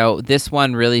this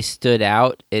one really stood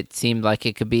out. It seemed like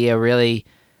it could be a really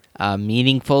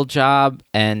meaningful job,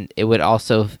 and it would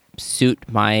also suit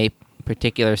my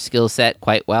particular skill set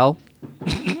quite well.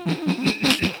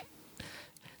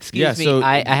 Excuse me, so-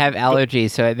 I have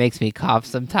allergies, so it makes me cough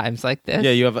sometimes like this.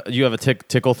 Yeah, you have a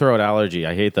tickle throat allergy.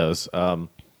 I hate those.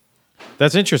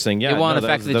 That's interesting. Yeah, It won't no,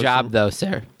 affect the that's job, some- though,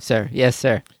 sir. Sir, yes,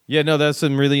 sir. Yeah, no, that's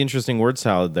some really interesting word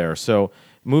salad there. So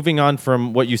moving on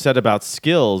from what you said about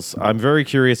skills, I'm very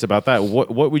curious about that.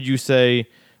 What would you say?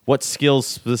 What skills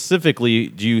specifically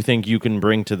do you think you can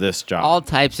bring to this job? All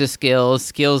types of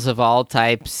skills of all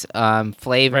types,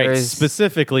 flavors. Right.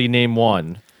 Specifically, name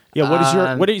one. Yeah,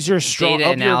 what is your strong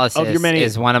data of your, analysis of your many?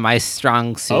 is one of my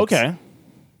strong suits. Okay.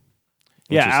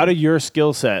 Yeah, out of your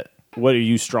skill set, what are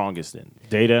you strongest in?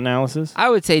 Data analysis? I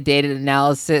would say data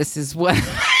analysis is what.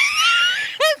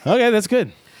 Okay, that's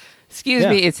good. Excuse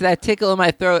me, it's that tickle in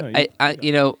my throat.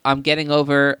 I'm getting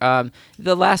over.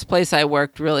 The last place I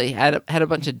worked really had a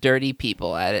bunch of dirty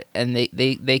people at it, and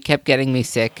they kept getting me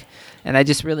sick. And I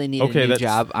just really need a new that's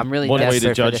job. I'm really one way to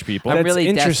desperate judge for this. people. I'm That's really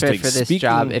desperate interesting. for this Speaking-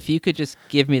 job. If you could just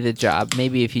give me the job,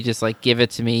 maybe if you just like give it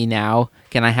to me now,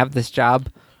 can I have this job,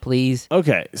 please?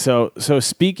 Okay, so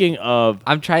speaking of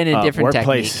I'm trying a different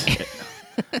workplace. technique.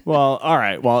 Well, all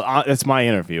right. Well, it's my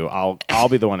interview. I'll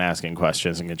be the one asking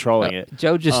questions and controlling it.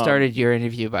 Joe just started your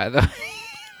interview, by the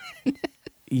way.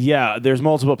 Yeah, there's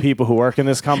multiple people who work in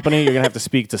this company. You're gonna have to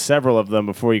speak to several of them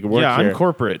before you can work Yeah, here. I'm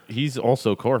corporate. He's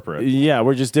also corporate. Yeah,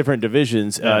 we're just different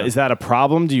divisions. Yeah. Is that a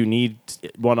problem? Do you need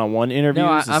one-on-one interviews?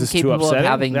 No, Is I'm this too capable of upsetting?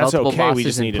 having That's multiple okay. We bosses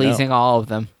just and need to pleasing know. all of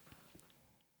them.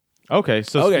 Okay,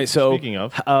 so Okay, so speaking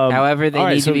of, However they all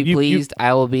right, need so to be you- pleased,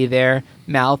 I will be there,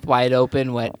 mouth wide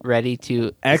open, ready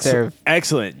to serve.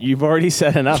 Excellent. You've already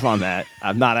said enough on that.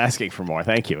 I'm not asking for more.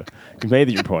 Thank you. You made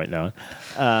your point,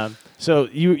 Noah. So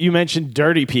you mentioned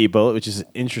dirty people, which is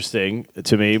interesting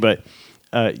to me. But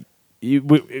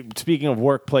speaking of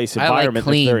workplace I like environment,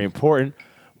 that's clean. very important.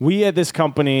 We at this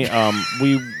company,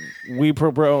 we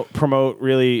promote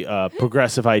really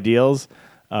progressive ideals.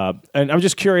 And I'm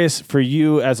just curious for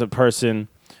you as a person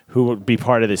who would be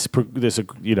part of this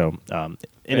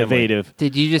innovative.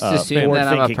 Did you just assume that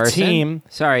I'm a forward-thinking person? team.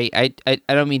 Sorry, I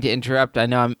don't mean to interrupt. I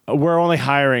know I'm. We're only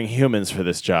hiring humans for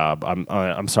this job.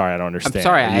 I'm sorry, I don't I'm understand.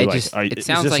 sorry. Are you It is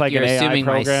sounds this like you're an AI assuming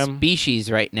my program? species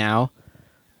right now.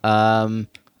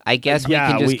 I guess we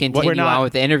Yeah, can just we're continue not- on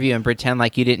with the interview and pretend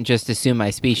like you didn't just assume my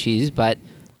species, but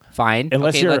fine.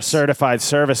 Unless Okay, you're a let's- certified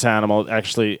service animal,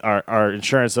 actually, our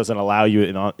insurance doesn't allow you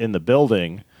in the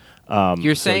building.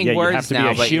 You're so, saying yeah, you words have to now,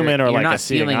 be a but human you're or like not a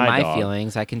seeing feeling eye my dog.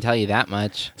 feelings. I can tell you that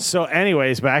much. So,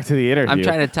 anyways, back to the interview. I'm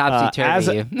trying to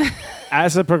topsy-turvy you.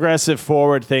 As a progressive,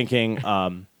 forward-thinking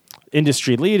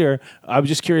industry leader, I'm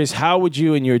just curious, how would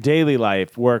you in your daily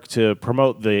life work to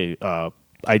promote the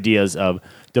ideas of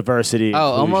diversity,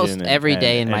 Almost inclusion, every and-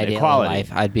 day in and my daily equality?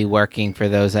 life, I'd be working for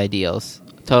those ideals.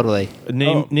 Totally.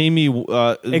 name me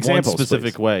one Examples,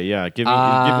 specific please. way. Yeah, give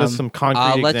us some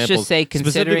concrete let's examples. just say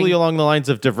specifically considering- along the lines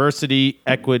of diversity,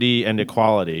 equity, and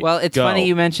equality. Well, it's Go. funny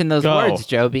you mentioned those Go. words,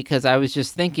 Joe, because I was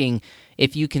just thinking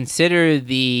if you consider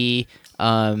the,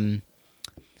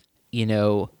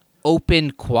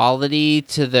 open quality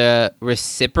to the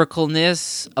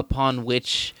reciprocalness upon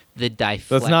which the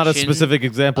deflection. That's not a specific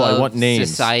example. I of want names.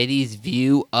 Society's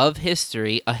view of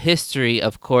history, a history,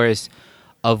 of course,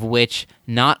 of which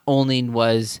not only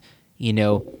was, in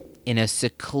a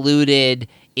secluded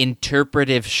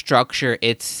interpretive structure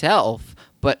itself,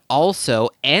 but also,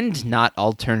 and not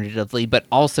alternatively, but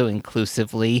also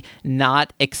inclusively,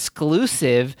 not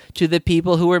exclusive to the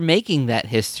people who were making that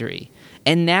history.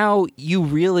 And now you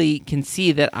really can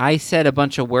see that I said a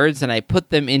bunch of words and I put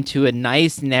them into a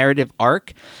nice narrative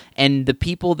arc, and the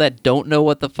people that don't know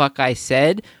what the fuck I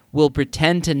said will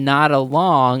pretend to nod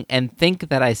along and think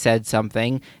that I said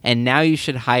something, and now you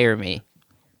should hire me.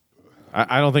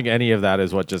 I don't think any of that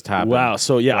is what just happened. Wow.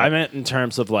 So yeah, I meant in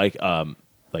terms of like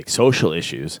social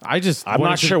issues. I'm I'm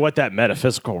wanted not to- sure what that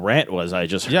metaphysical rant was. I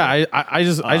just heard. Yeah, I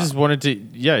just wanted to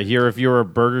hear if you were a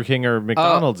Burger King or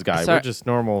McDonald's guy. sorry. We're just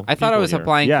normal. I thought I people was here.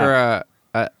 applying Yeah.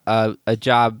 for a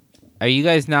job. Are you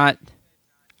guys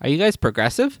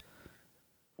progressive?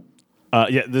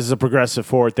 Yeah, this is a progressive,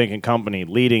 forward-thinking company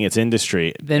leading its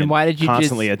industry. Then and why did you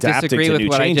constantly just adapting disagree to with new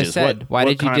what I changes? just said? Why what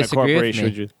did you kind of disagree with corporation me?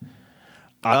 would you-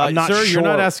 I'm not sir, sure. you're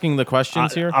not asking the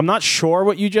questions here. I'm not sure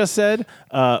what you just said.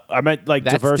 I meant like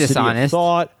That's diversity dishonest. of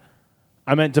thought.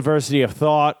 I meant diversity of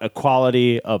thought,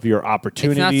 equality of your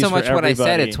opportunities. It's not so for much what I said;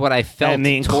 everybody, it's what I felt and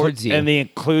the towards you. and the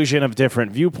inclusion of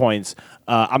different viewpoints.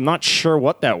 I'm not sure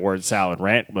what that word salad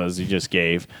rant was you just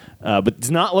gave, but it's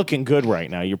not looking good right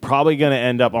now. You're probably going to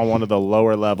end up on one of the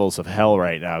lower levels of hell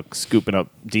right now, scooping up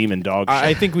demon dog shit.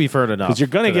 I think we've heard enough. Because you're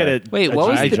going to get it. Wait, what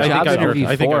was the job interview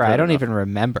I think I've for? heard I don't enough. even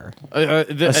remember.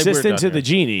 Assistant to the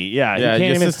genie. Yeah, Yeah, you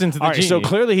can't even, assistant to the all right, So genie.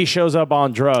 clearly he shows up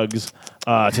on drugs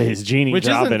to his genie Which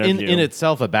job isn't interview. in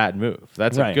itself a bad move.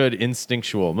 That's Right. a good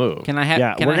instinctual move. Can I have?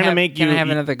 Yeah, can we're I gonna have, make Can you- I have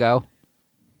another go?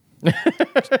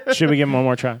 Should we give him one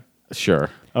more try? Sure.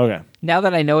 Okay. Now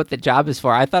that I know what the job is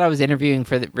for, I thought I was interviewing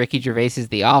for Ricky Gervais's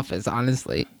The Office.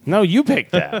 Honestly. No, you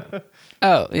picked that.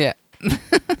 Oh yeah.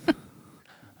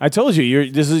 I told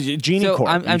you, this is Genie So Corp.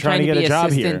 I'm You're trying to get be a job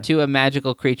assistant here. to a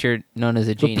magical creature known as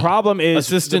a genie. The problem is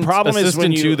Assistant is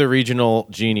when you to the regional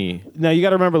genie. Now you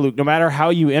got to remember, Luke. No matter how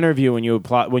you interview when you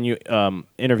apply, when you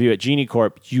interview at Genie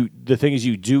Corp, the thing is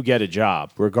you do get a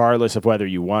job regardless of whether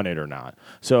you want it or not.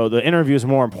 So the interview is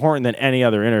more important than any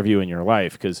other interview in your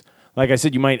life because, like I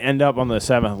said, you might end up on the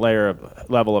 7th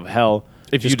level of hell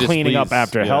If you just cleaning up displease,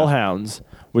 after yeah. hellhounds,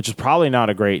 which is probably not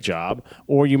a great job.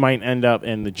 Or you might end up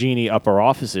in the Genie upper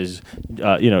offices,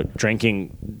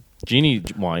 drinking Genie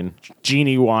wine.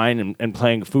 Genie wine and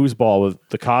playing foosball with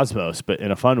the Cosmos, but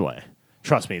in a fun way.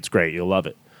 Trust me, it's great. You'll love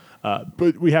it.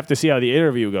 But we have to see how the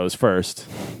interview goes first.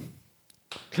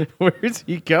 Where's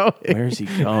he going? Where's he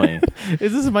going?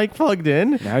 Is this mic plugged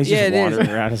in? Now he's Yeah, just it is. wandering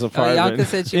around his Oh, apartment. Yanka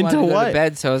said she Into wanted to go what? to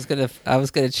bed, so I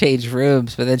was gonna change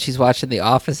rooms, but then she's watching The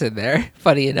Office in there.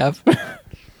 Funny enough.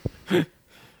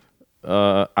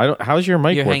 I don't. How's your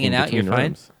mic You're working hanging out, between you're fine?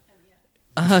 rooms?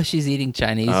 Oh, she's eating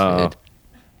Chinese Oh. food.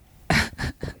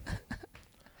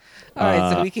 All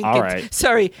right, so we can. all right.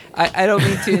 Sorry, I don't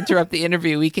mean to interrupt the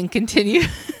interview. We can continue.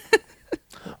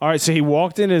 All right, so he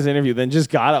walked in his interview, then just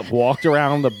got up, walked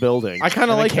around the building. I kind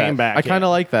of and then like came that. back. I kind of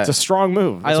in. like that. It's a strong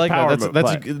move. I It's a like power that. move,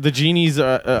 That's but the genie's.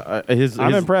 His.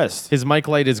 I'm impressed. His mic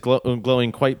light is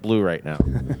glowing quite blue right now.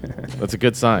 That's a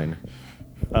good sign.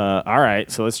 all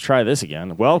right, so let's try this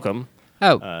again. Welcome.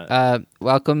 Oh,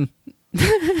 welcome.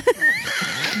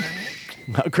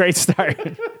 Great start.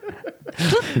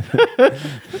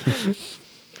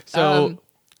 So,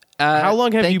 how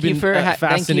long have thank you been for thank you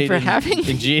fascinated for having in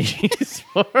me. genies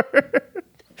for?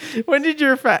 When did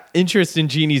your interest in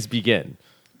genies begin?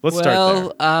 Let's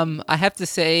start there. I have to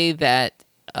say that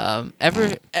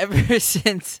ever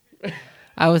since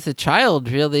I was a child,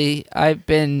 really, I've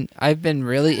been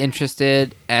really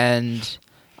interested, and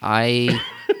I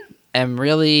am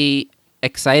really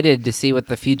excited to see what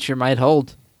the future might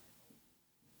hold.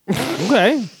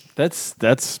 Okay, that's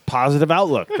positive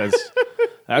outlook.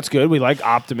 That's good. We like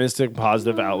optimistic,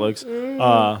 positive outlooks.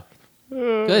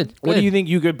 Good. What do you think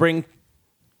you could bring?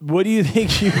 What do you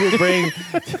think you could bring?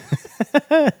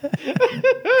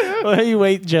 Well, you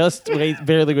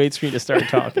barely waits for you to start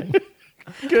talking.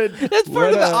 Good. That's part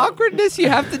of the awkwardness you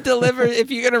have to deliver if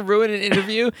you're going to ruin an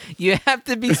interview. You have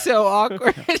to be so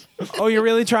awkward. Oh, you're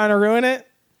really trying to ruin it?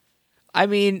 I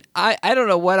mean, I don't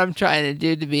know what I'm trying to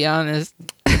do, to be honest.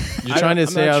 You're trying to I'm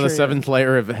stay not out of the sure. 7th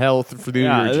layer of hell through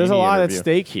Yeah, your there's a genie lot interview. at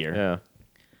stake here. Yeah.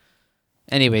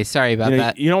 Anyway, sorry about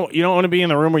that. You don't want to be in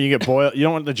the room where you get boiled. You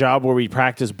don't want the job where we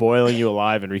practice boiling you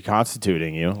alive and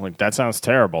reconstituting you. Like that sounds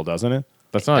terrible, doesn't it?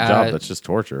 That's not a job. That's just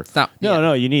torture. It's not, No, yeah.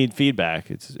 no, you need feedback.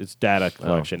 It's data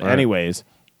collection. all right. Anyways,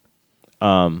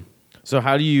 So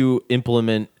how do you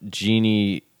implement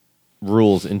genie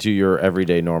rules into your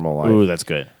everyday normal life? ooh, that's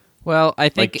good. Well, I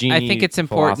think genie it's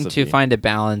important philosophy. to find a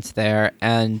balance there,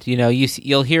 and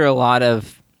you'll hear a lot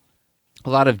of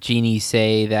genies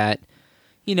say that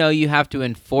you have to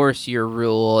enforce your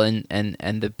rule and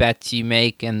the bets you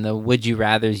make and the would you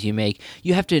rathers you make.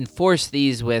 You have to enforce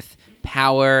these with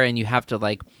power, and you have to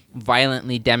like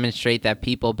violently demonstrate that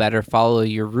people better follow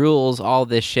your rules. All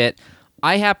this shit.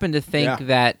 I happen to think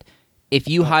that if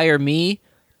you hire me,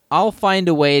 I'll find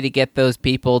a way to get those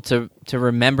people to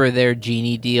remember their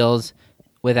genie deals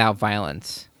without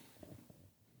violence.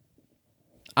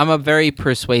 I'm a very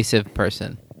persuasive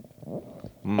person.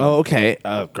 Oh, okay.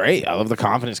 Great. I love the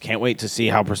confidence. Can't wait to see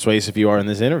how persuasive you are in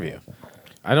this interview.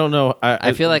 I don't know.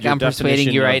 I feel like your I'm persuading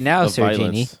definition you right now, of Sir violence.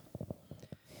 Genie.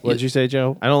 What did you say,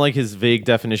 Joe? I don't like his vague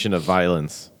definition of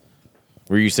violence,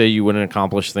 where you say you wouldn't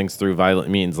accomplish things through violent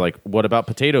means. Like, what about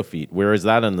potato feet? Where is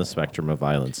that on the spectrum of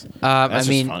violence? I just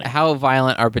mean, funny. how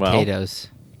violent are Well, potatoes?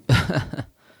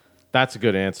 That's a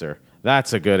good answer.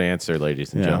 That's a good answer,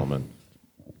 ladies and Yeah. gentlemen.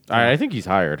 All right, I think he's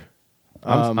hired.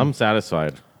 I'm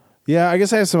satisfied. Yeah, I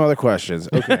guess I have some other questions.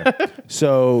 Okay.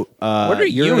 So, What are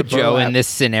you're you, the Joe, burlap- in this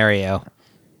scenario?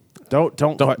 Don't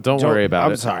worry about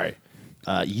I'm it. sorry.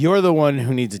 You're the one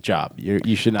who needs a job.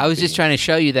 You should not. I was just trying to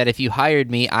show you that if you hired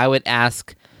me, I would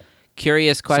ask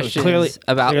curious questions So clearly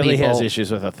people. He has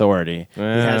issues with authority.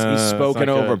 He's spoken it's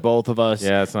not over good. both of us.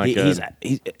 Yeah, it's not good.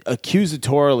 He's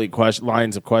accusatorily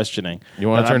lines of questioning. You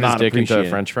want that to I'm turn his not dick into a appreciating.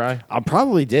 French fry? I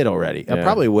probably did already. I Yeah.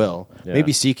 probably will. Yeah.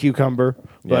 Maybe sea cucumber.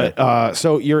 But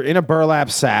so you're in a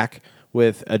burlap sack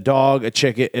with a dog, a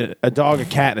chicken, a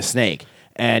cat, and a snake.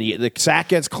 And the sack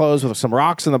gets closed with some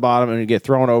rocks in the bottom, and you get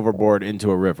thrown overboard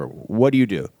into a river. What do you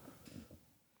do?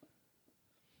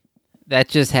 That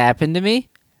just happened to me.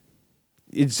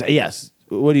 It's yes.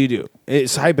 What do you do?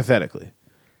 It's hypothetically.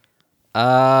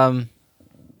 Cat,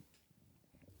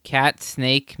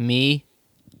 snake, me.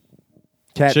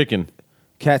 Cat, Chicken.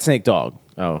 cat, snake, dog.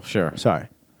 Oh, sure. Sorry.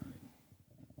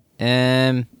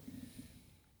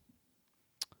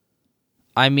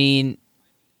 I mean,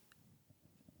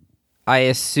 I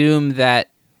assume that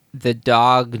the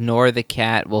dog nor the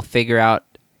cat will figure out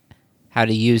how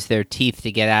to use their teeth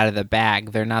to get out of the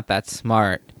bag. They're not that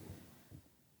smart.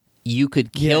 You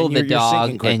could kill and the you're sinking dog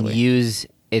and quickly. use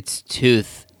its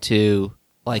tooth to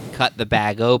like cut the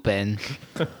bag open.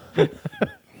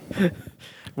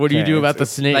 What do you Okay, do about the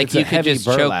it's- snake? Like It's a you could heavy just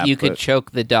choke. burlap, You could but-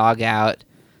 choke the dog out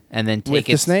and then take With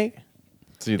the its snake?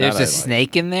 See, There's that I a like.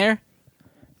 snake in there.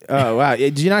 Oh wow!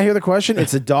 Did you not hear the question?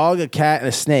 It's a dog, a cat, and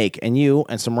a snake, and you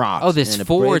and some rocks. Oh, there's and a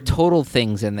 4 big- total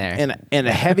things in there. and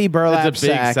a heavy burlap It's a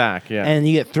big sack, yeah. and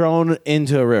you get thrown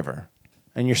into a river,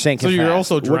 and you're sinking. So you're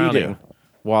fast. also What do you drowning do?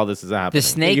 while this is happening. The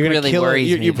snake You're gonna really kill it. worries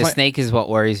You're me. The pla- snake is what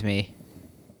worries me.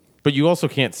 But you also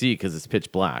can't see because it's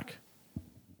pitch black.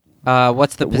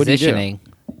 What's the What do you do? positioning?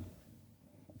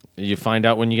 You find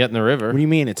out when you get in the river. What do you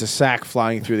mean? It's a sack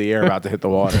flying through the air, about to hit the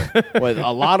water, with a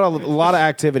lot of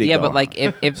activity. Yeah, going but like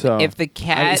on. if So, if the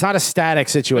cat it's not a static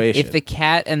situation. if the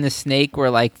cat and the snake were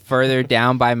like further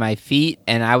down by my feet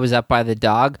and I was up by the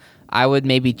dog, I would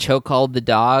maybe chokehold the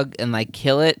dog and like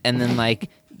kill it and then like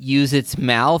use its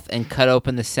mouth and cut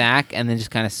open the sack and then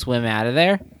just kind of swim out of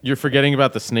there. You're forgetting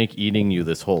about the snake eating you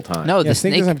this whole time. No, yeah, the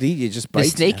snake snake doesn't have to eat you; it just the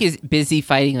bites snake you. is busy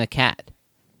fighting the cat.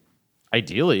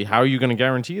 Ideally, how are you going to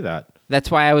guarantee that? That's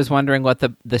why I was wondering what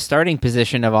the starting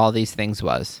position of all these things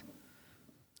was.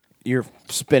 You're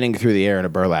spinning through the air in a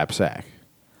burlap sack.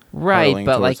 Right, Hurtling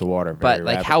but towards like the water but very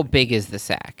like how big is the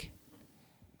sack?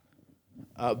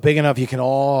 Big enough you can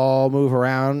all move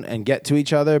around and get to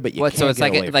each other, but you What? can't So it's get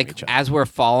like away from like each other. as we're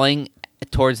falling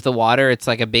towards the water, it's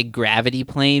like a big gravity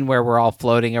plane where we're all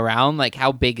floating around. Like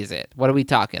how big is it? What are we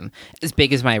talking? As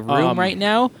big as my room right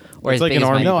now, or it's as like big an as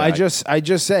army my No, I bag.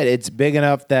 just said it's big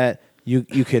enough that you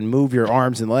can move your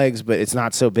arms and legs, but it's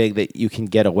not so big that you can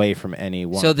get away from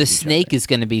anyone. So the snake is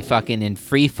going to be fucking in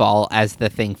free fall as the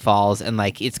thing falls, and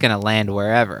like it's going to land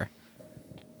wherever.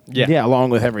 yeah, along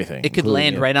with everything. It could including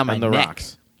land you. right on my And the neck.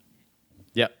 rocks.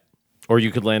 Yep. Or you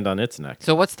could land on its neck.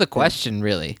 So what's the question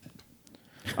really?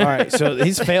 All right, so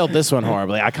he's failed this one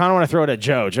horribly. I kind of want to throw it at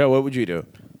Joe. Joe, what would you do?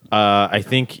 I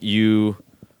think you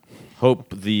hope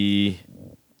the.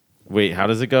 Wait, how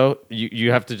does it go?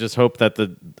 You have to just hope that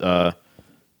the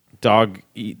dog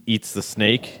eats the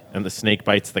snake and the snake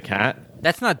bites the cat,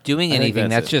 That's not doing think anything.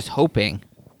 that's That's it. just hoping.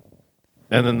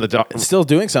 and then the dog. It's still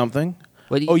doing something.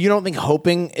 What do Oh, you don't think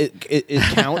hoping it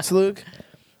counts, Luke?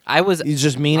 I was He's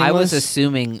just I was meaningless?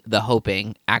 assuming the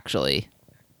hoping actually.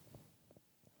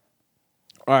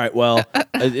 All right, well,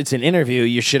 it's an interview.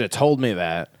 You should have told me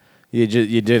that. You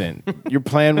didn't. Your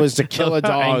plan was to kill a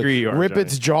dog, Angry you are, rip Johnny.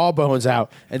 its jawbones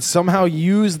out, and somehow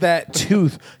use that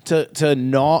tooth to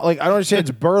gnaw. Like I don't understand.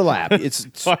 It's burlap. It's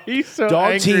Why are you so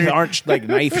dog angry? teeth aren't like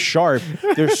knife sharp.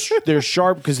 They're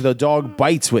sharp because the dog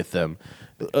bites with them.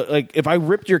 Like if I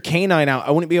ripped your canine out,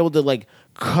 I wouldn't be able to like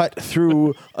cut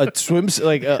through a swimsuit,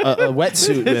 like a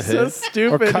wetsuit with so it,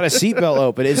 stupid. or cut a seatbelt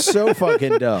open. It's so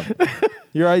fucking dumb.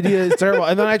 Your idea is terrible.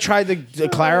 And then I tried to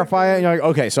clarify it, and you're like,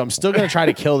 okay, so I'm still going to try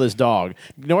to kill this dog.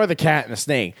 Ignore the cat and the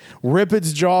snake. Rip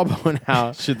its jawbone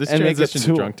out. Should this and make a transition to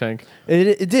tool. Drunk Tank?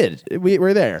 It did.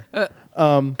 We're there.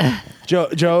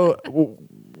 Joe,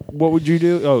 what would you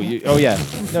do? Oh yeah.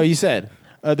 No, you said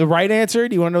the right answer.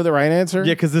 Do you want to know the right answer?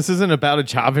 Yeah, because this isn't about a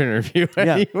job interview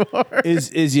anymore.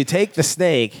 Is you take the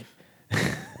snake.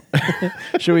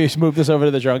 Should we move this over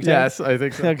to the drunk tank? Yes, I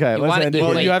think so. Okay. You let's wanna- end it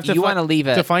well, here. You have to You wanna leave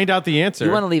a- to find out the answer.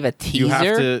 You want to leave a You have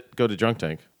teaser? to go to Drunk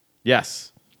Tank.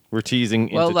 Yes, we're teasing.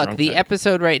 Well, into look, Drunk the Tank.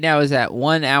 episode right now is at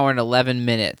 1 hour and 11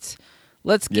 minutes.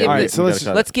 Let's give all right, the- so let's-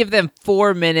 let's give them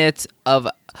 4 minutes of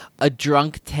a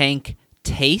drunk tank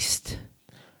taste.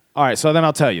 All right. So then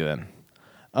I'll tell you then.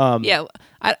 Yeah,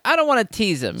 I don't want to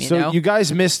tease them. You So know, you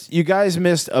guys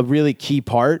missed a really key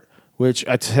part, which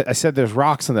I said there's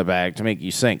rocks in the bag to make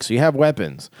you sink. So you have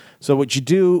weapons. So what you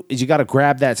do is you got to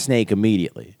grab that snake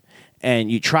immediately,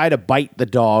 and you try to bite the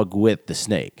dog with the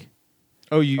snake.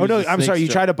 Oh, you. Oh no, use the I'm sorry. snake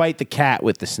You try to bite the cat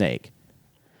with the snake,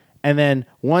 and then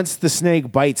once the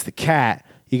snake bites the cat,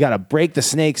 you got to break the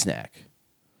snake's neck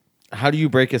How do you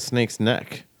break a snake's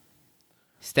neck?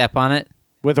 Step on it.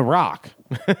 with a rock.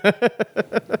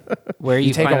 Where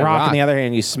You take find a rock in the other hand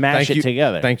and you smash Thank it you.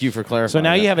 together. Thank you for clarifying. So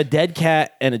now that. you have a dead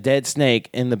cat and a dead snake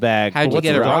in the bag. How'd you What's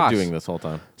get the a dog rocks? doing this whole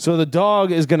time? So the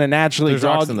dog is going to naturally There's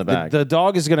rocks in the bag. The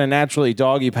dog is going to naturally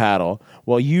doggy paddle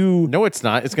while you. No, it's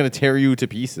not. It's going to tear you to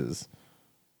pieces.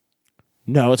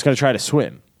 No, it's going to try to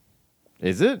swim.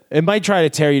 Is it? It might try to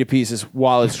tear you to pieces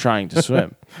while it's trying to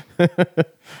swim.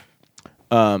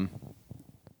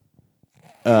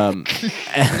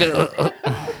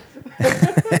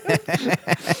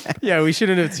 Yeah, we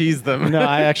shouldn't have teased them. No,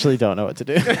 I actually don't know what to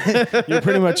do. You're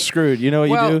pretty much screwed. You know what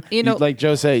Well, you do? you know- like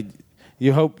Joe said,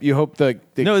 you hope the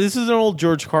No, this is an old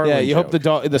George Carlin. yeah, you hope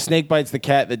joke. the snake bites the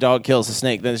cat, the dog kills the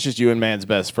snake. Then it's just you and man's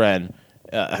best friend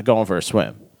going for a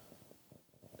swim.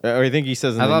 Or I think he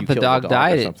says. And I then thought you the kill dog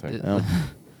died. or something.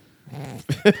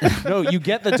 No, you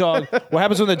get the dog. What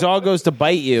happens when the dog goes to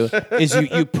bite you is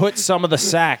you put some of the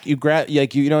sack. You grab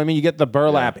you know what I mean. You get the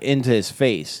burlap into his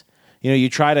face. You know, you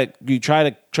try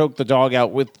to choke the dog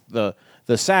out with the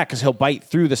sack because he'll bite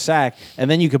through the sack, and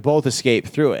then you could both escape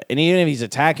through it. And even if he's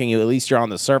attacking you, at least you're on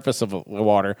the surface of the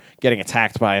water, getting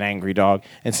attacked by an angry dog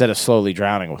instead of slowly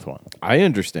drowning with one. I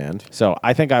understand. So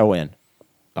I think I win.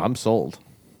 I'm sold.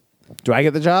 Do I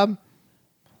get the job?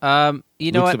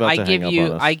 You know Luke's what? about I to give hang up you.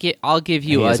 on us. I'll give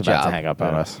you He a is about job. to hang up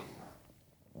on Yeah. us.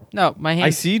 No, my hands. I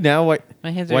see now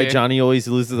My hands are why here. Johnny always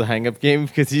loses the hang up game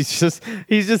because he's just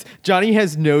Johnny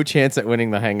has no chance at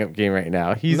winning the hang up game right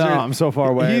now. No, I'm so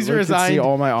far away. He's Luke could see resigned.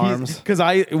 all my arms. Because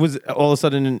I was all of a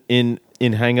sudden in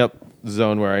hang up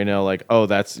zone where I know like, oh,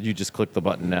 that's you just click the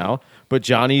button now. But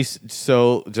Johnny's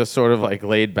so just sort of like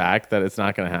laid back that it's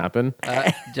not going to happen.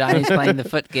 Johnny's playing the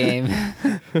foot game.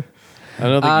 I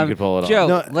don't think you could pull it Joe,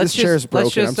 off. No, let's this chair's just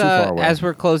let's broken. I'm just too far away. as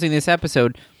we're closing this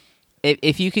episode,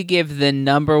 if you could give the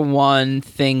number one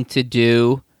thing to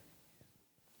do,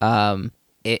 back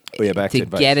to to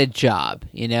advice. get a job,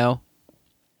 you know,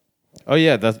 Oh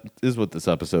yeah, that is what this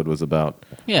episode was about.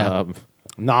 Yeah.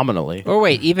 Nominally. or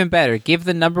wait, even better, give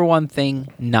the number one thing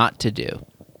not to do.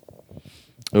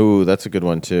 Oh, that's a good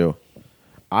one too.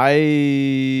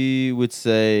 I would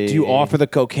say. Do you offer the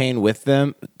cocaine with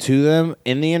them to them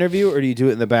in the interview, or do you do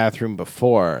it in the bathroom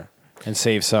before and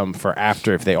save some for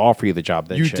after if they offer you the job?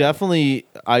 Then You shit? definitely.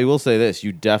 I will say this: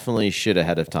 you definitely shit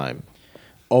ahead of time.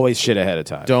 always shit ahead of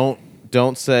time.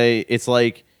 Don't say it's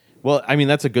like. Well, I mean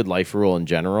that's a good life rule in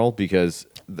general because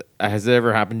has it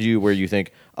ever happened to you where you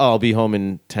think, oh, I'll be home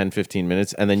in 10, 15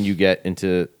 minutes, and then you get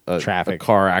into a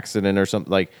car accident or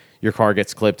something, like your car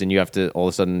gets clipped and you have to all of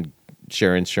a sudden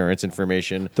share insurance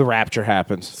information. The rapture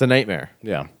happens. It's a nightmare.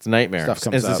 Yeah. It's a nightmare. Stuff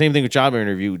comes It's the up. same thing with job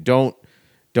interview. Don't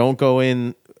go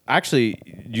in. Actually,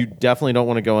 you definitely don't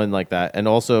want to go in like that. And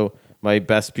also, my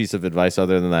best piece of advice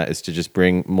other than that is to just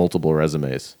bring multiple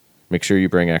resumes. Make sure you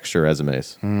bring extra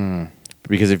resumes.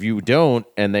 Because if you don't,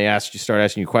 and they start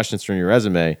asking you questions from your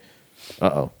resume,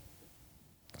 So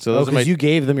those are my. Because you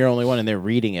gave them your only one and they're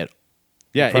reading it.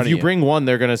 Yeah, front if of you you. bring one,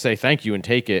 they're going to say thank you and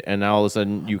take it, and now all of a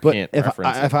sudden you But can't if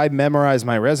reference it. if I memorize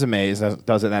my resumes,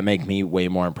 doesn't that make me way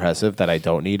more impressive that I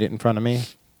don't need it in front of me?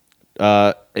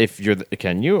 If you're,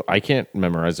 can you? I can't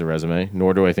memorize a resume,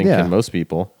 nor do I think Yeah. can most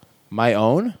people. My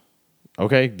own?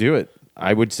 Okay, do it.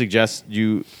 I would suggest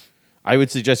you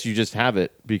just have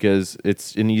it because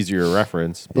it's an easier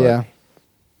reference. But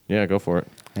yeah, go for it.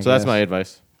 So that's guess. my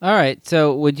advice. All right.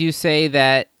 So, would you say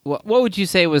that? What would you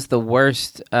say was the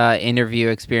worst interview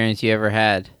experience you ever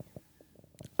had?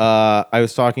 I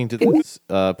was talking to this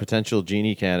potential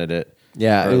genie candidate.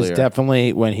 Yeah, it was earlier.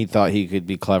 definitely when he thought he could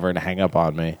be clever and hang up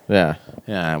on me. Yeah,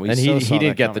 Yeah, we and so he saw didn't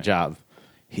that get the coming. job.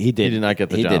 He did not get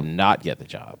the He job. did not get the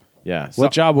job. Yeah.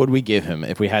 What job would we give him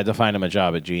if we had to find him a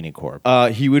job at Genie Corp?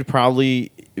 He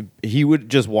would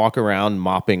just walk around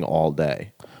mopping all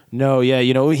day. No, yeah,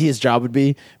 you know what his job would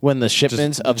be when the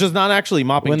shipments of Just not actually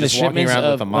mopping, when the just walking shipments around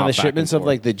of with a mop. when the back and shipments of forth.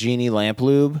 like the Genie lamp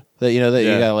lube that you know that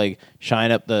Yeah. you gotta like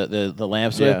shine up the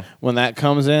lamps Yeah. with when that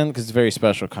comes in because it's a very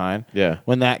special kind. Yeah.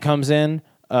 when that comes in,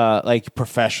 like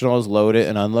professionals load it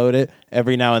and unload it.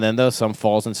 Every now and then though, some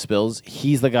falls and spills.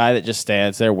 He's the guy that just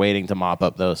stands there waiting to mop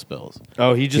up those spills.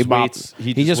 Oh, he just waits.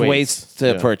 He just waits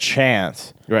Yeah. for a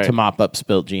chance Right. to mop up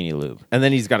spilled Genie lube. and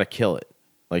then he's got to kill it.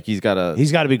 Like he's got to.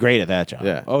 He's got to be great at that job.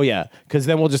 Yeah. Oh yeah. Because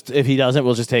then if he doesn't,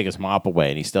 we'll just take his mop away,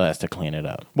 and he still has to clean it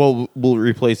up. Well, we'll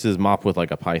replace his mop with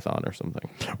like a python or something,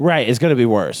 Right. It's gonna be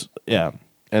worse. Yeah.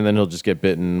 and then he'll just get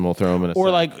bitten. and We'll throw him in a Or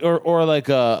sack. like or like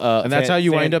and that's how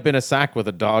you wind up in a sack with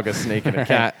a dog, a snake, and a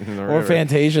cat. In the or river.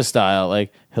 Fantasia style.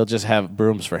 Like he'll just have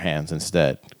brooms for hands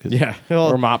instead. Yeah,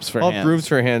 or mops for hands. Brooms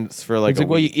for hands for like It's a like,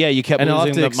 well, week. you kept And he'll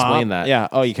losing have to the mop. explain that. Yeah.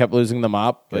 Oh, you kept losing the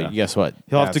mop, but Yeah. guess what?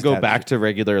 He'll have to That's go kind of- back to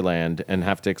regular land and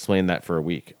have to explain that for a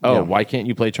week. Oh, Yeah. why can't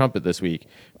you play trumpet this week?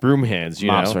 Broom hands, you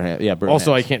Mops know. for hands. Yeah, broom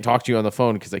Also, hands. I can't talk to you on the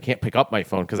phone because I can't pick up my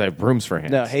phone because I have brooms for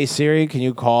hands. No, hey Siri, can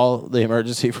you call the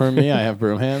emergency for me? I have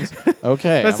broom hands.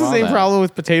 Okay, That's I'm the on same that. problem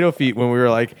with Potato Feet when we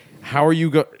were like, how are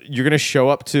you you're going to show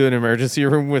up to an emergency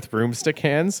room with broomstick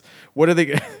hands? What are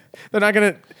they they're not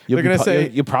going to they're going to say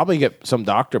you'll probably get some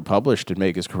doctor published and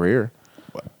make his career.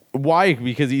 why?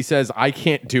 Because he says I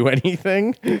can't do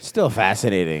anything. It's still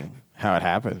fascinating how it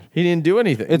happened. He didn't do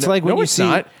anything. It's like when no, you it's see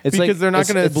not, it's because like, they're not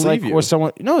going to it's believe like you. Or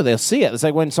someone no, they'll see it. It's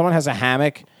like when someone has a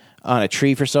hammock on a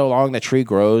tree for so long, the tree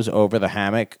grows over the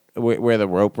hammock where the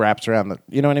rope wraps around the.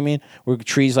 You know what I mean? Where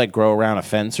trees like grow around a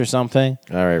fence or something.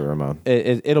 All right, Ramon.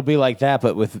 It'll be like that,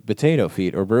 but with potato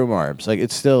feet or broom arms. Like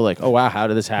it's still like, oh wow, how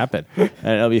did this happen? And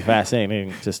it'll be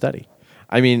fascinating to study.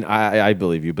 I mean, I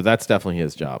believe you, but that's definitely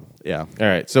his job. Yeah. All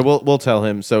right, so we'll tell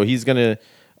him. So he's gonna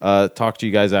talk to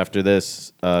you guys after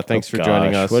this. Thanks for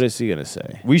joining us. What is he gonna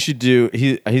say? We should do.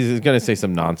 He's gonna say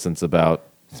some nonsense about.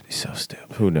 It'd be so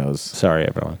stupid. Who knows? Sorry,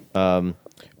 everyone.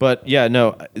 But yeah,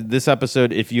 no. This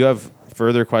episode, if you have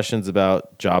further questions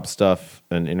about job stuff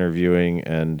and interviewing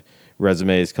and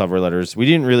resumes, cover letters, we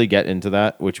didn't really get into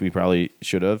that, which we probably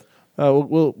should have.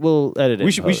 We'll edit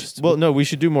it. We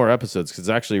should do more episodes because it's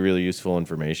actually really useful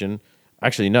information.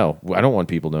 Actually, no, I don't want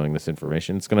people knowing this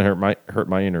information. It's going to hurt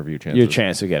my interview chances. your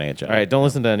chance of getting a job. All right, don't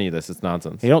listen to any of this. It's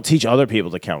nonsense. You don't teach other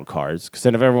people to count cards because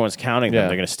then if everyone's counting them, Yeah.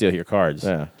 they're going to steal your cards.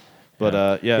 Yeah,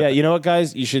 but yeah, Yeah, you know what,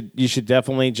 guys? You should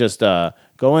definitely just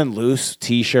go in loose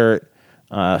t-shirt,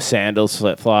 sandals,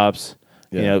 flip flops.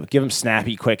 You Yeah. know, give them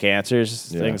snappy, quick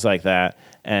answers, Yeah. things like that,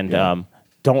 and Yeah.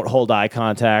 don't hold eye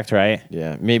contact. Right?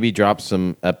 yeah. Maybe drop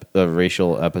some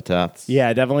racial epithets.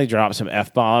 Yeah, definitely drop some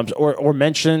f-bombs or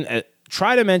mention.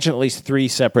 Try to mention at least 3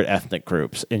 separate ethnic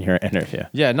groups in your interview.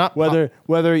 Yeah, not Whether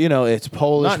you know it's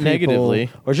Polish, Not people, negatively.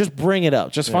 or just bring it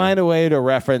up. Just find a way to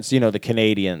reference, the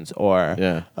Canadians or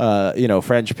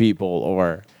French people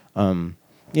or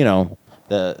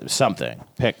the something.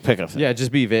 Pick a thing. Yeah,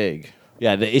 just be vague.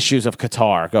 Yeah, the issues of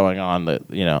Qatar going on.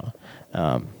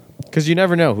 Because you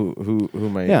never know who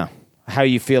might. Yeah, how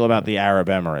you feel about the Arab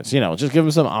Emirates. Just give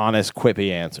them some honest,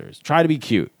 quippy answers. Try to be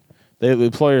cute. The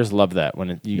employers love that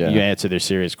when you answer their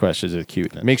serious questions with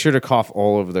cuteness. Make sure to cough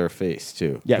all over their face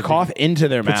too. Yeah, cough into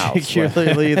their mouth,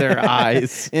 Particularly their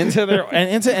eyes. into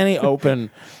any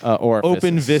open orifice.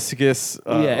 Open viscous.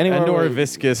 anywhere and/or where-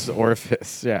 viscous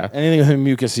orifice. Yeah. Anything with a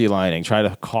mucousy lining. Try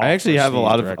to cough. I actually or have a sneeze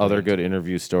lot of directly other into good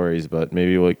interview stories, but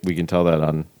maybe we can tell that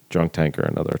on Drunk Tank or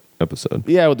another episode.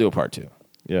 Yeah, we'll do a part 2.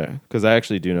 Yeah, because I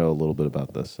actually do know a little bit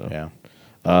about this. So. Yeah.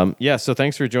 Yeah. So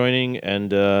thanks for joining,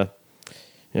 and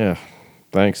yeah,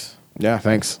 thanks. Yeah,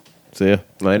 thanks. See ya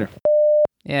Later.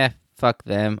 Yeah, fuck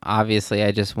them. Obviously,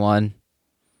 I just won.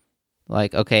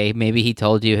 Like, okay, maybe he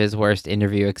told you his worst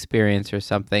interview experience or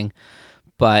something,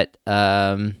 but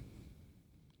it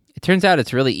turns out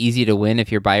it's really easy to win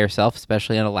if you're by yourself,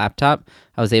 especially on a laptop.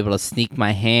 I was able to sneak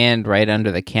my hand right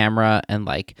under the camera, and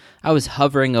I was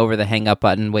hovering over the hang up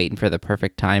button, waiting for the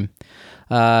perfect time.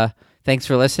 Thanks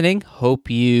for listening. Hope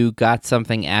you got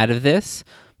something out of this.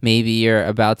 Maybe you're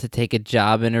about to take a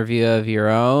job interview of your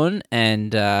own,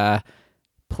 and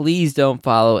please don't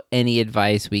follow any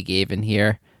advice we gave in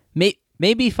here.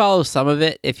 Maybe follow some of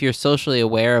it. If you're socially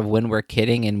aware of when we're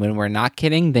kidding and when we're not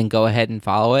kidding, then go ahead and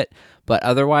follow it. But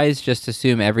otherwise, just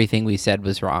assume everything we said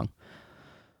was wrong.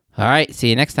 All right, see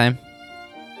you next time.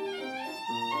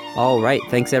 All right,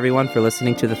 thanks everyone for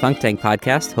listening to the Thunk Tank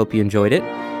podcast. Hope you enjoyed it.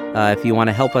 If you want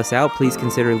to help us out, please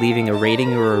consider leaving a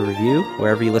rating or a review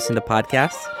wherever you listen to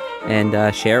podcasts, and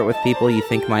share it with people you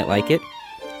think might like it.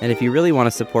 And if you really want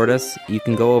to support us, you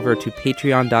can go over to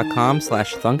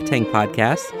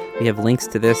patreon.com/ThunkTankPodcast. We have links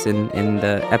to this in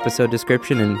the episode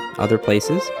description and other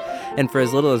places. And for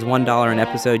as little as $1 an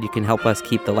episode, you can help us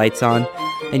keep the lights on.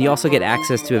 And you also get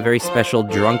access to a very special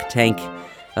Drunk Tank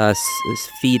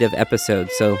feed of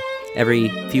episodes. So every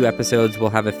few episodes, we'll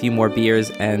have a few more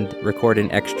beers and record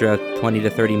an extra 20 to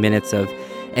 30 minutes of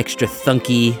extra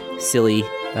thunky, silly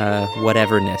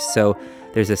whateverness. So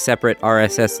there's a separate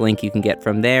RSS link you can get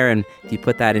from there, and if you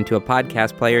put that into a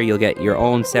podcast player, you'll get your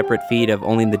own separate feed of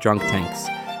only the Drunk Tanks.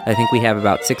 I think we have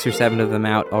about 6 or 7 of them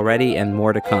out already, and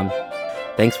more to come.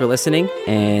 Thanks for listening,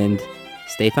 and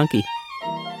stay funky.